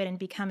reading through it and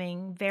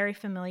becoming very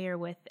familiar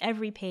with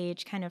every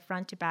page kind of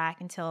front to back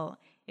until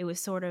it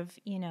was sort of,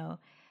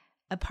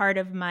 a part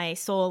of my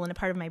soul and a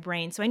part of my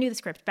brain. So I knew the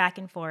script back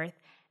and forth,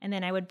 and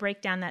then I would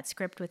break down that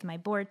script with my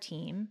board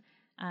team,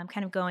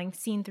 kind of going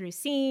scene through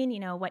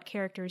scene, what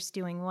character's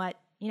doing what.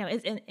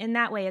 In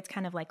that way, it's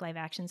kind of like live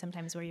action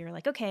sometimes where you're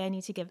like, okay, I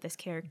need to give this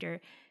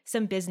character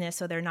some business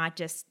so they're not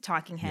just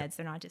talking heads.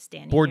 Yeah. They're not just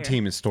standing Board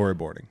team is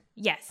storyboarding.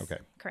 Yes. Okay.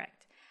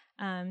 Correct.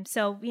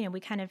 So, we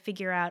kind of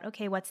figure out,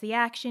 okay, what's the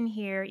action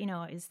here?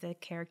 Is the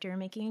character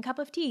making a cup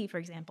of tea, for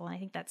example? And I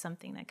think that's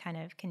something that kind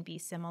of can be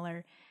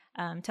similar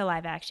to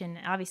live action.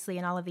 Obviously,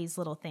 and all of these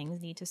little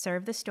things need to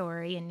serve the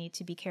story and need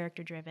to be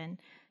character driven.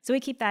 So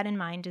we keep that in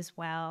mind as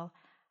well.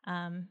 So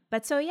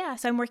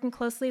I'm working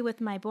closely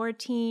with my board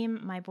team,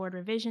 my board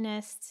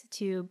revisionists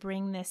to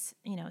bring this,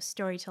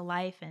 story to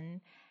life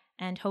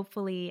and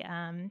hopefully,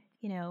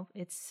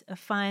 it's a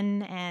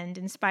fun and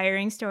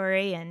inspiring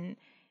story and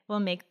will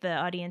make the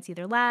audience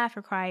either laugh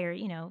or cry or,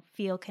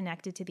 feel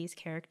connected to these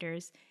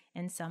characters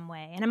in some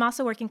way. And I'm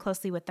also working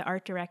closely with the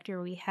art director.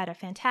 We had a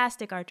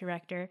fantastic art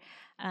director.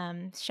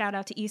 Shout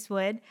out to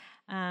Eastwood.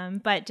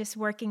 But just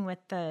working with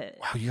the...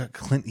 Wow, you got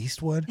Clint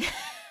Eastwood?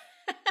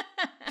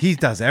 He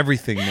does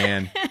everything,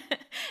 man.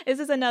 This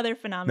is another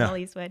phenomenal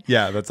Eastwood.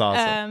 Yeah, that's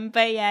awesome.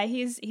 But yeah,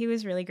 he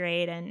was really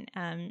great,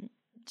 and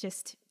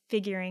just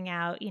figuring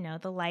out,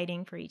 the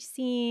lighting for each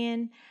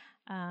scene,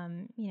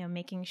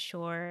 making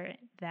sure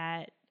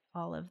that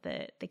all of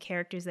the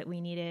characters that we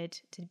needed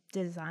to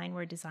design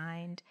were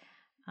designed,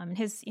 and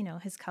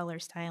his color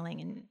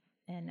styling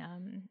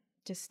and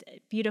just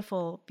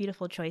beautiful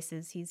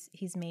choices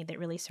he's made that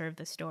really serve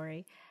the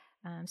story.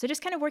 So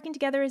just kind of working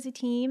together as a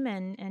team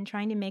and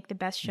trying to make the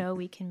best show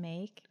we can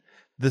make.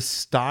 The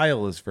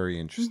style is very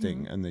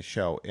interesting in the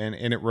show. And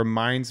it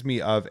reminds me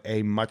of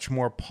a much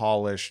more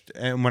polished,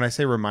 and when I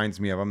say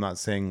reminds me of, I'm not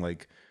saying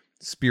like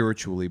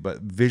spiritually,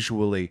 but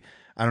visually.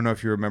 I don't know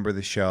if you remember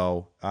the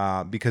show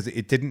because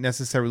it didn't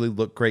necessarily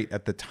look great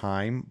at the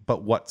time.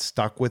 But what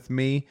stuck with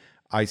me,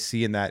 I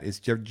see in that is,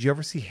 did you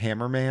ever see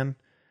Hammerman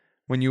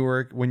when you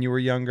were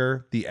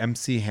younger? The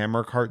MC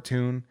Hammer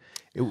cartoon.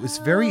 It was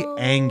very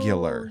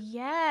angular.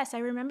 Yes, I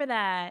remember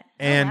that.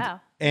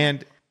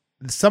 And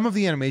some of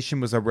the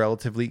animation was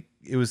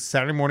it was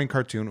Saturday morning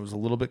cartoon. It was a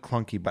little bit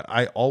clunky, but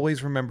I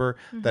always remember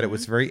that it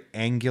was very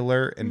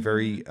angular and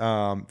very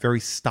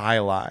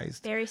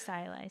stylized. Very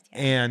stylized, yeah.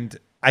 And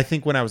I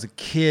think when I was a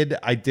kid,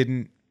 I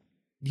didn't,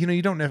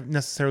 you don't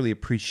necessarily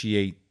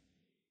appreciate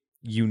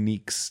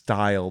unique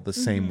style the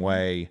same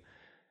way.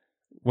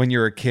 When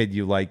you're a kid,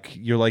 you're like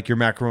your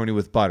macaroni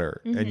with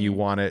butter and you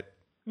want it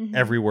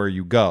everywhere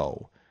you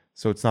go.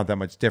 So it's not that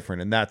much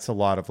different. And that's a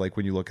lot of like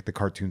when you look at the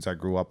cartoons I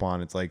grew up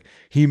on, it's like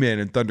He-Man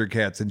and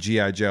Thundercats and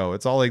G.I. Joe.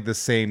 It's all like the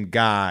same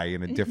guy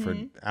in a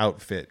different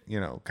outfit,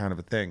 kind of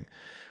a thing.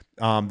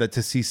 That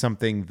to see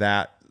something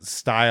that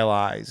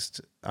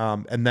stylized,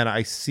 and then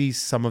I see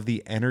some of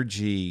the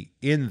energy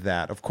in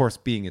that, of course,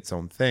 being its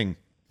own thing,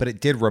 but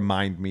it did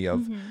remind me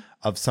of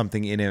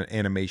something in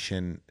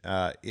animation.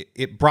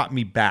 It brought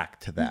me back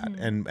to that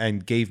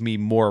and gave me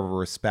more of a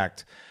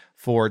respect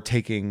for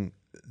taking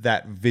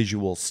that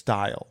visual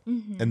style,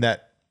 and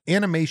that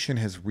animation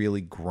has really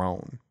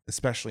grown,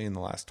 especially in the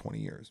last 20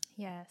 years.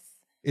 Yes.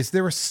 Is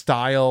there a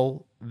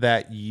style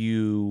that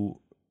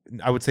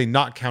I would say,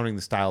 not counting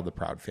the style of the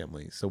Proud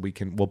Family, so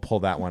we'll pull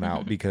that one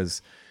out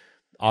because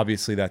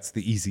obviously that's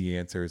the easy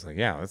answer, is like,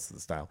 yeah, that's the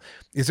style.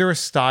 Is there a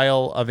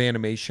style of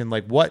animation?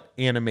 Like, what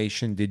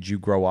animation did you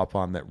grow up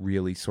on that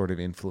really sort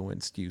of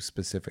influenced you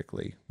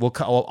specifically?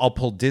 I'll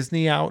pull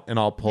Disney out, and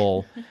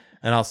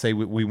I'll say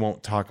we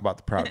won't talk about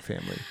the Proud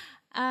Family.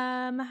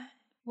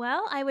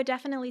 Well, I would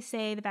definitely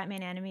say the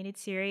Batman animated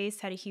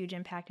series had a huge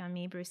impact on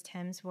me. Bruce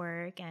Timm's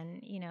work,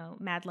 and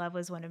Mad Love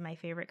was one of my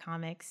favorite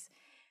comics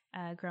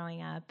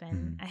growing up,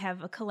 and I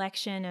have a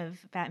collection of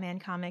Batman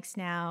comics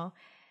now.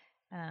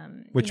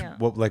 What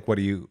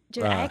do you?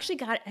 I actually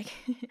got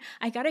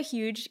I got a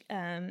huge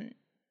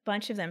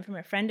bunch of them from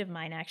a friend of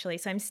mine, actually.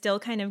 So I'm still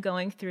kind of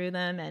going through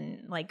them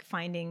and like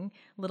finding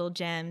little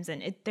gems,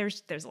 and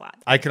there's a lot.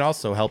 I can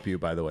also help you,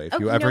 by the way, if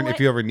you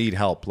ever need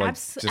help. Like,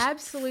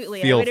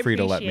 absolutely, feel free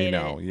to let me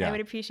know. Yeah, I would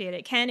appreciate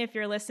it, Ken. If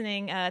you're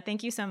listening,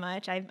 thank you so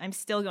much. I'm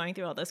still going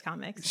through all those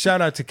comics.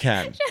 Shout out to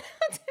Ken.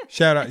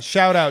 Shout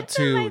out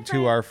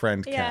to our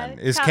friend Ken.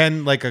 Is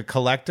Ken like a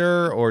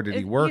collector, or did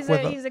he work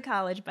with? He's a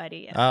college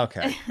buddy. Yeah. Oh,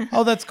 okay.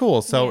 Oh, that's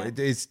cool. So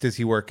does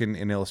he work in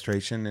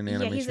illustration and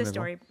animation? Yeah, he's a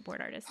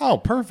storyboard artist. Oh,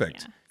 perfect.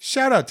 Yeah.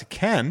 Shout out to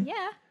Ken.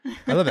 Yeah.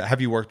 I love that.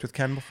 Have you worked with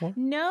Ken before?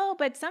 No,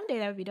 but someday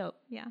that would be dope.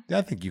 Yeah.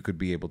 I think you could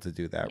be able to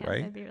do that, right?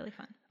 That'd be really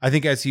fun. I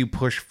think as you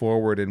push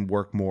forward and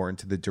work more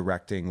into the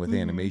directing with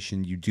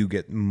animation, you do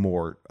get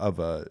more of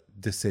a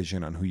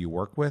decision on who you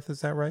work with.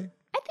 Is that right?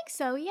 I think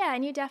so, yeah.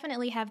 And you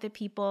definitely have the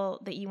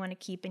people that you want to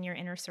keep in your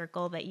inner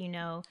circle that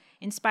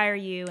inspire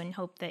you and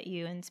hope that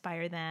you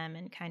inspire them,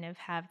 and kind of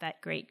have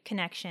that great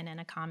connection and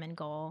a common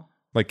goal.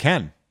 Like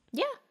Ken.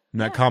 Yeah. And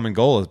that common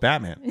goal is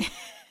Batman.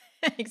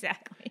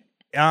 Exactly.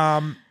 These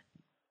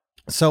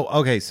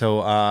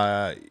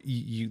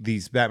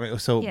Batman.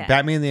 So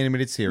Batman the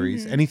Animated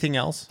Series. Anything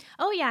else?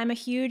 Oh yeah, I'm a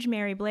huge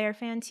Mary Blair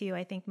fan too.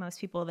 I think most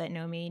people that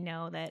know me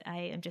know that I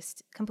am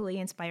just completely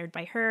inspired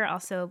by her.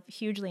 Also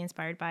hugely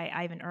inspired by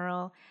Ivan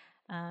Earl.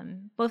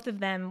 Both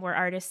of them were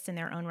artists in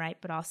their own right,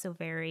 but also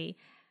very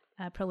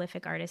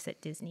prolific artists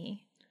at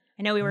Disney.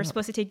 I know we were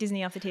supposed to take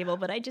Disney off the table,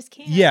 but I just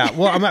can't. Yeah,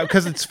 well,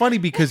 because it's funny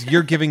because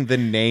you're giving the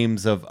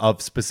names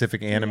of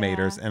specific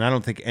animators, and I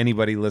don't think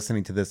anybody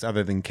listening to this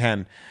other than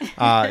Ken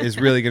is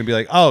really going to be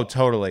like, oh,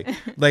 totally.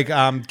 Like,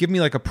 give me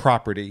like a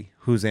property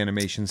whose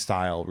animation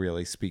style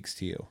really speaks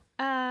to you.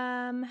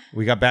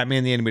 We got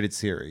Batman the Animated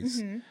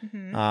Series.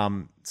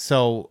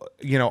 So,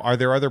 are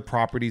there other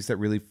properties that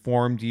really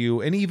formed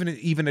you, and even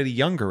at a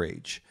younger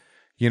age?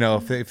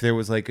 If there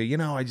was like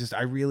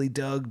I really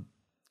dug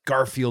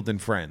Garfield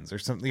and Friends or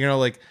something,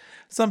 like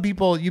some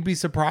people, you'd be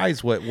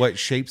surprised what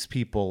shapes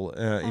people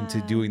into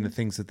doing the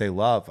things that they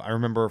love. I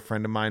remember a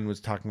friend of mine was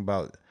talking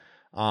about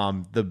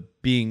the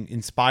being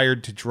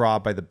inspired to draw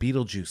by the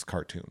Beetlejuice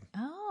cartoon.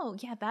 Oh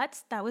yeah,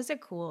 that was a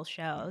cool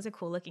show. It was a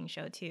cool looking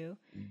show too.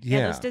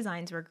 Yeah, those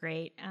designs were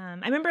great.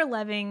 I remember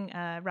loving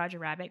Roger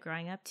Rabbit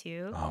growing up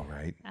too. Oh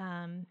right.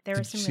 There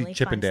were some really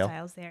fun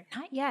styles there.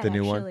 Not yet, the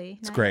new one.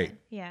 It's great. Yet.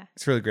 Yeah,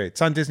 it's really great.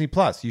 It's on Disney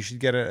Plus. You should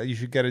get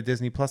a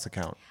Disney Plus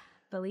account.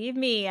 Believe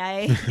me,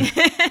 I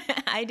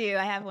I do.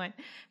 I have one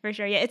for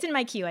sure. Yeah, it's in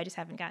my queue. I just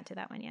haven't gotten to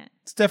that one yet.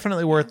 It's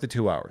definitely worth the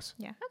 2 hours.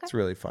 Yeah, okay. It's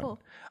really fun.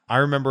 Cool. I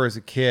remember as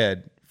a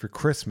kid for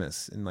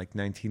Christmas in like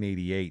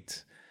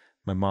 1988,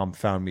 my mom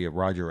found me a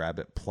Roger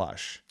Rabbit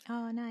plush.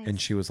 Oh, nice. And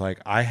she was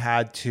like, I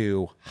had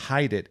to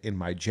hide it in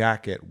my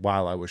jacket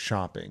while I was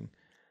shopping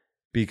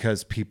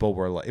because people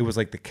were like, it was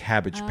like the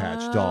Cabbage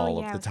Patch doll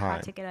of the time.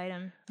 Hot ticket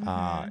item.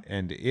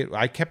 And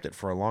I kept it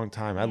for a long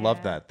time. I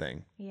loved that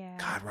thing. Yeah.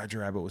 God, Roger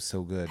Rabbit was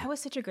so good. That was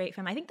such a great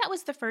film. I think that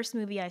was the first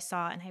movie I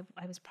saw, and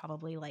I was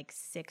probably like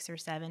 6 or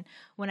 7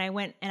 when I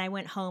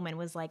went home and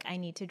was like, I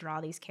need to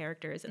draw these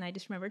characters. And I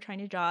just remember trying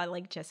to draw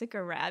like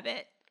Jessica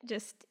Rabbit.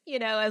 Just,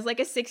 as like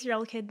a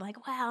 6-year-old kid,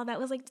 like, wow, that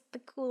was like the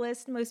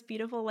coolest, most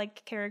beautiful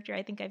like character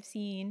I think I've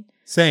seen.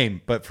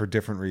 Same, but for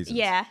different reasons.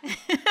 Yeah.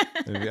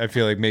 I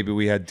feel like maybe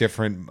we had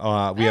different,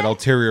 we had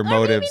ulterior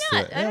motives.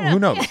 Who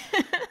knows?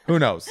 Who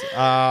knows?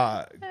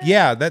 God,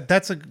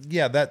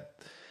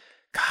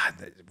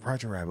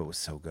 Roger Rabbit was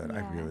so good. I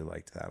really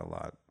liked that a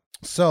lot.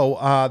 So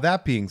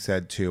that being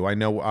said, too, I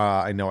know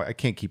I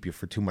can't keep you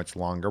for too much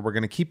longer. We're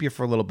going to keep you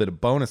for a little bit of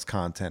bonus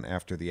content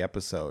after the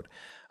episode.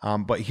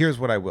 But here's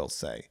what I will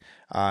say.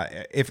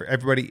 If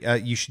everybody,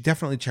 you should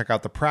definitely check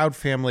out the Proud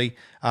Family.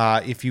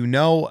 If you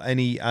know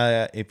any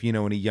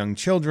young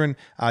children,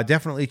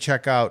 definitely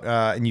check out,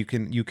 and you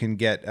can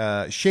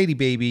get Shady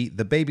Baby,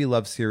 the Baby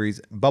Love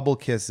series, Bubble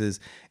Kisses,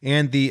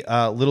 and the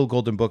Little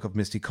Golden Book of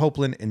Misty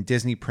Copeland, and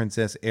Disney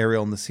Princess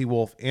Ariel and the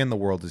Seawolf, and The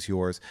World Is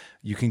Yours.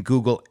 You can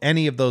Google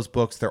any of those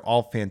books. They're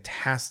all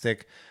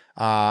fantastic.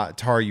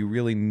 Tara, you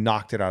really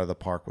knocked it out of the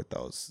park with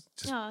those.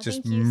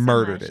 Just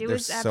murdered it. It They're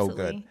was so good.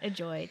 absolutely a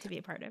joy to be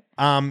a part of.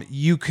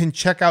 You can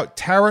check out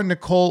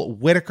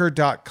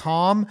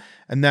TaraNicoleWhitaker.com,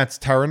 and that's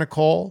Tara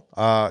Nicole,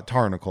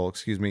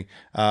 excuse me,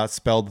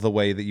 spelled the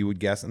way that you would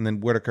guess. And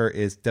then Whitaker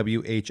is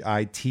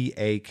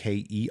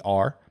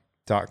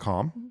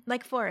WHITAKER.com.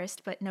 Like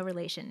Forrest, but no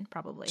relation,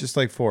 probably. Just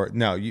like Forrest.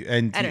 No,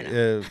 I don't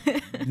know.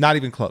 Not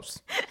even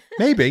close.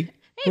 Maybe.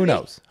 Who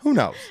knows?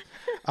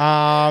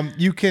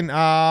 You can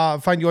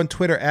find you on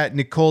Twitter at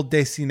Nicole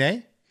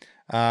Dessiné,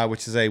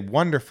 which is a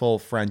wonderful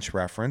French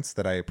reference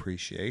that I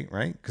appreciate,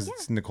 right? Because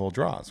it's Nicole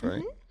Draws, right?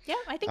 Mm-hmm. Yeah,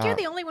 I think you're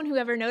the only one who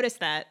ever noticed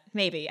that.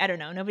 Maybe. I don't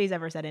know. Nobody's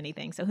ever said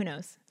anything, so who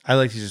knows? I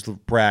like to just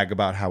brag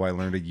about how I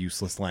learned a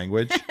useless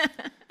language.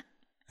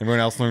 Everyone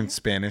else learned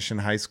Spanish in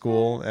high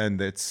school, and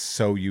it's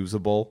so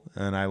usable.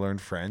 And I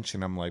learned French,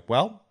 and I'm like,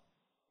 well,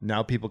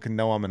 now people can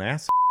know I'm an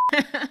ass.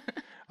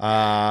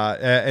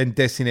 And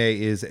Dessiné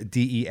is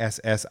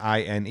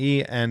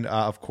Dessine, and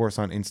of course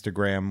on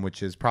Instagram,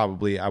 which is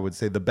probably, I would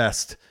say, the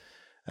best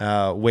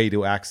way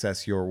to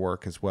access your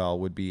work as well,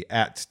 would be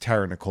at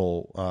Tara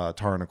Nicole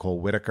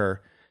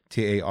Whitaker,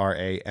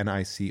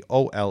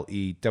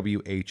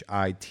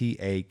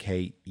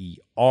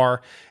 TaraNicolewhitaker.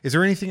 Is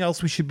there anything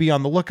else we should be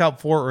on the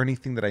lookout for, or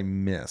anything that I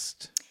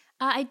missed?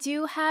 I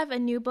do have a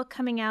new book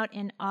coming out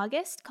in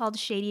August called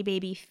Shady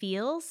Baby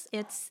Feels.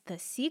 It's the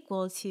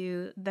sequel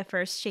to the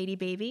first Shady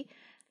Baby.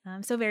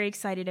 I'm so very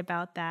excited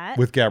about that.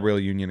 With Gabrielle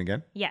Union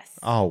again? Yes.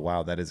 Oh,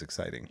 wow. That is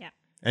exciting. Yeah.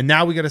 And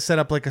now we got to set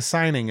up like a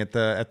signing at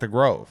the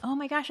Grove. Oh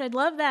my gosh, I'd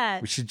love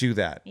that. We should do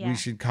that. Yeah. We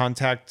should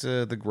contact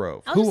the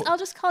Grove. I'll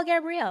just call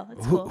Gabrielle.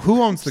 It's cool.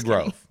 Who owns the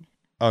Grove? Kidding.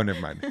 Oh, never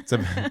mind.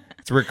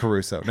 It's Rick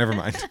Caruso. Never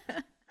mind.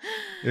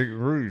 Rick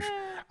Rouge.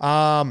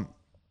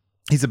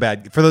 He's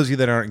for those of you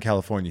that aren't in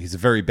California, he's a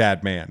very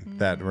bad man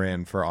that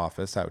ran for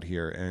office out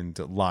here and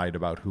lied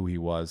about who he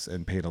was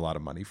and paid a lot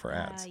of money for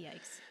ads.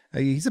 Yikes.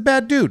 He's a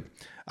bad dude.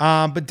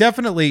 But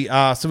definitely,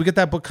 so we get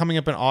that book coming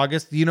up in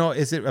August. Do you know,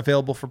 is it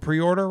available for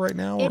pre-order right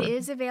now? It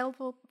is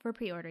available for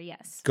pre-order,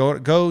 yes.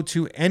 Go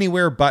to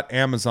anywhere but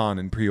Amazon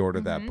and pre-order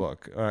that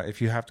book.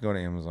 If you have to go to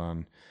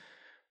Amazon,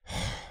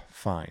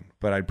 fine.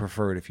 But I'd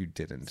prefer it if you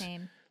didn't.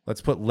 Same. Let's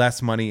put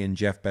less money in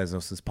Jeff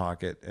Bezos'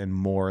 pocket and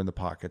more in the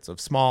pockets of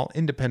small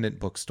independent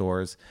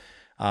bookstores.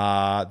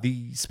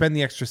 Spend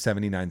the extra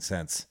 79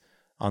 cents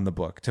on the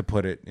book to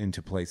put it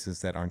into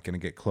places that aren't going to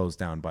get closed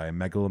down by a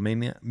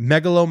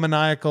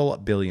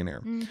megalomaniacal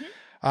billionaire.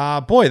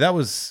 Boy, that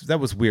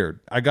was weird.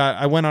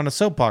 I went on a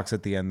soapbox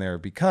at the end there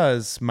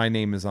because my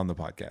name is on the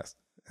podcast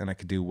and I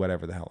could do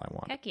whatever the hell I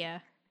want. Heck yeah.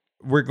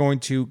 We're going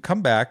to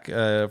come back.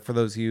 For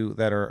those of you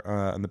that are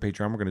on the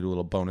Patreon, we're going to do a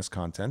little bonus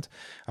content.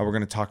 We're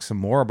going to talk some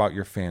more about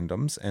your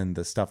fandoms and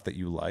the stuff that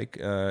you like,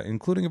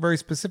 including a very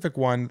specific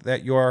one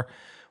that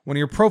one of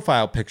your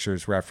profile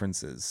pictures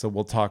references. So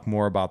we'll talk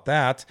more about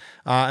that.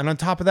 And on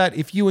top of that,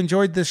 if you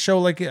enjoyed this show,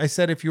 like I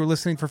said, if you were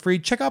listening for free,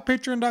 check out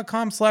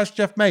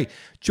patreon.com/JeffMay.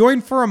 Join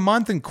for a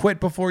month and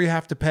quit before you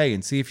have to pay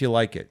and see if you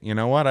like it. You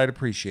know what? I'd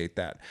appreciate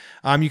that.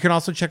 You can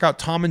also check out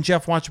Tom and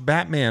Jeff Watch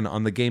Batman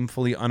on the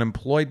Gamefully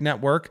Unemployed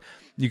Network.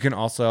 You can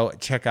also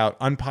check out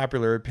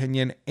Unpopular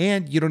Opinion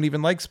and You Don't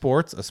Even Like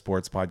Sports, a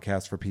sports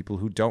podcast for people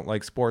who don't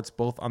like sports,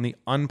 both on the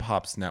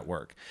Unpops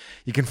Network.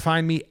 You can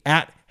find me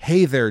at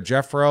Hey There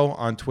Jeffro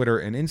on Twitter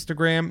and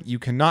Instagram. You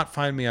cannot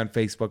find me on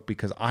Facebook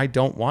because I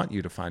don't want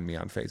you to find me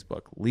on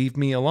Facebook. Leave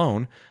me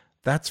alone.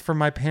 That's for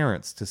my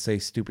parents to say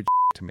stupid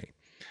to me.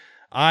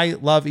 I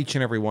love each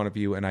and every one of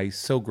you, and I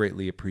so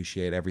greatly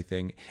appreciate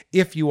everything.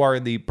 If you are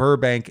in the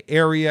Burbank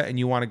area and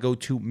you want to go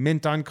to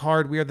Mint on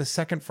Card, we are the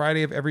second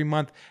Friday of every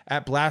month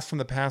at Blast from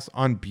the Past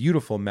on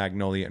beautiful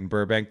Magnolia in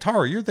Burbank.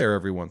 Tara, you're there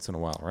every once in a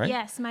while, right?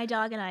 Yes, my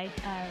dog and I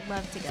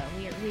love to go.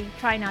 We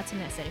try not to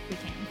miss it if we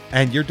can.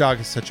 And your dog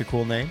is such a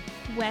cool name.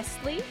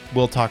 Wesley.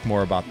 We'll talk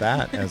more about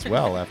that as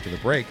well after the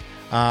break.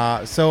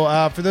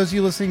 So for those of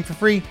you listening for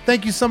free,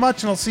 thank you so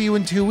much, and I'll see you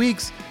in 2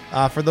 weeks.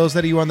 For those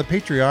that are you on the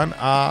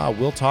Patreon,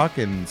 we'll talk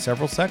in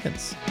several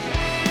seconds.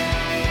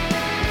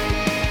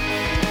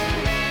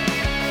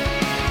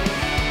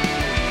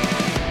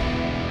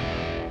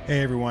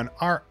 Hey everyone,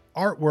 our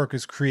artwork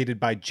is created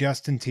by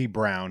Justin T.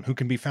 Brown, who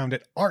can be found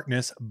at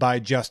Artness by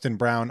Justin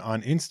Brown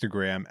on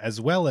Instagram,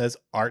 as well as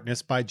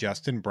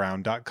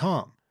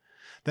artnessbyjustinbrown.com.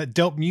 That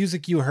dope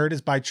music you heard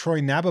is by Troy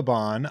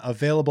Nababon,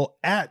 available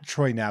at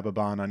Troy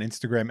Nababon on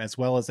Instagram, as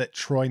well as at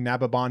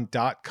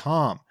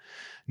troynababon.com.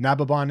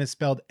 Nababon is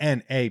spelled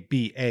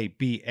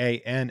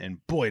Nababan,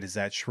 and boy, does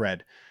that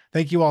shred.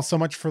 Thank you all so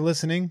much for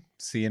listening.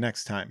 See you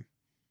next time.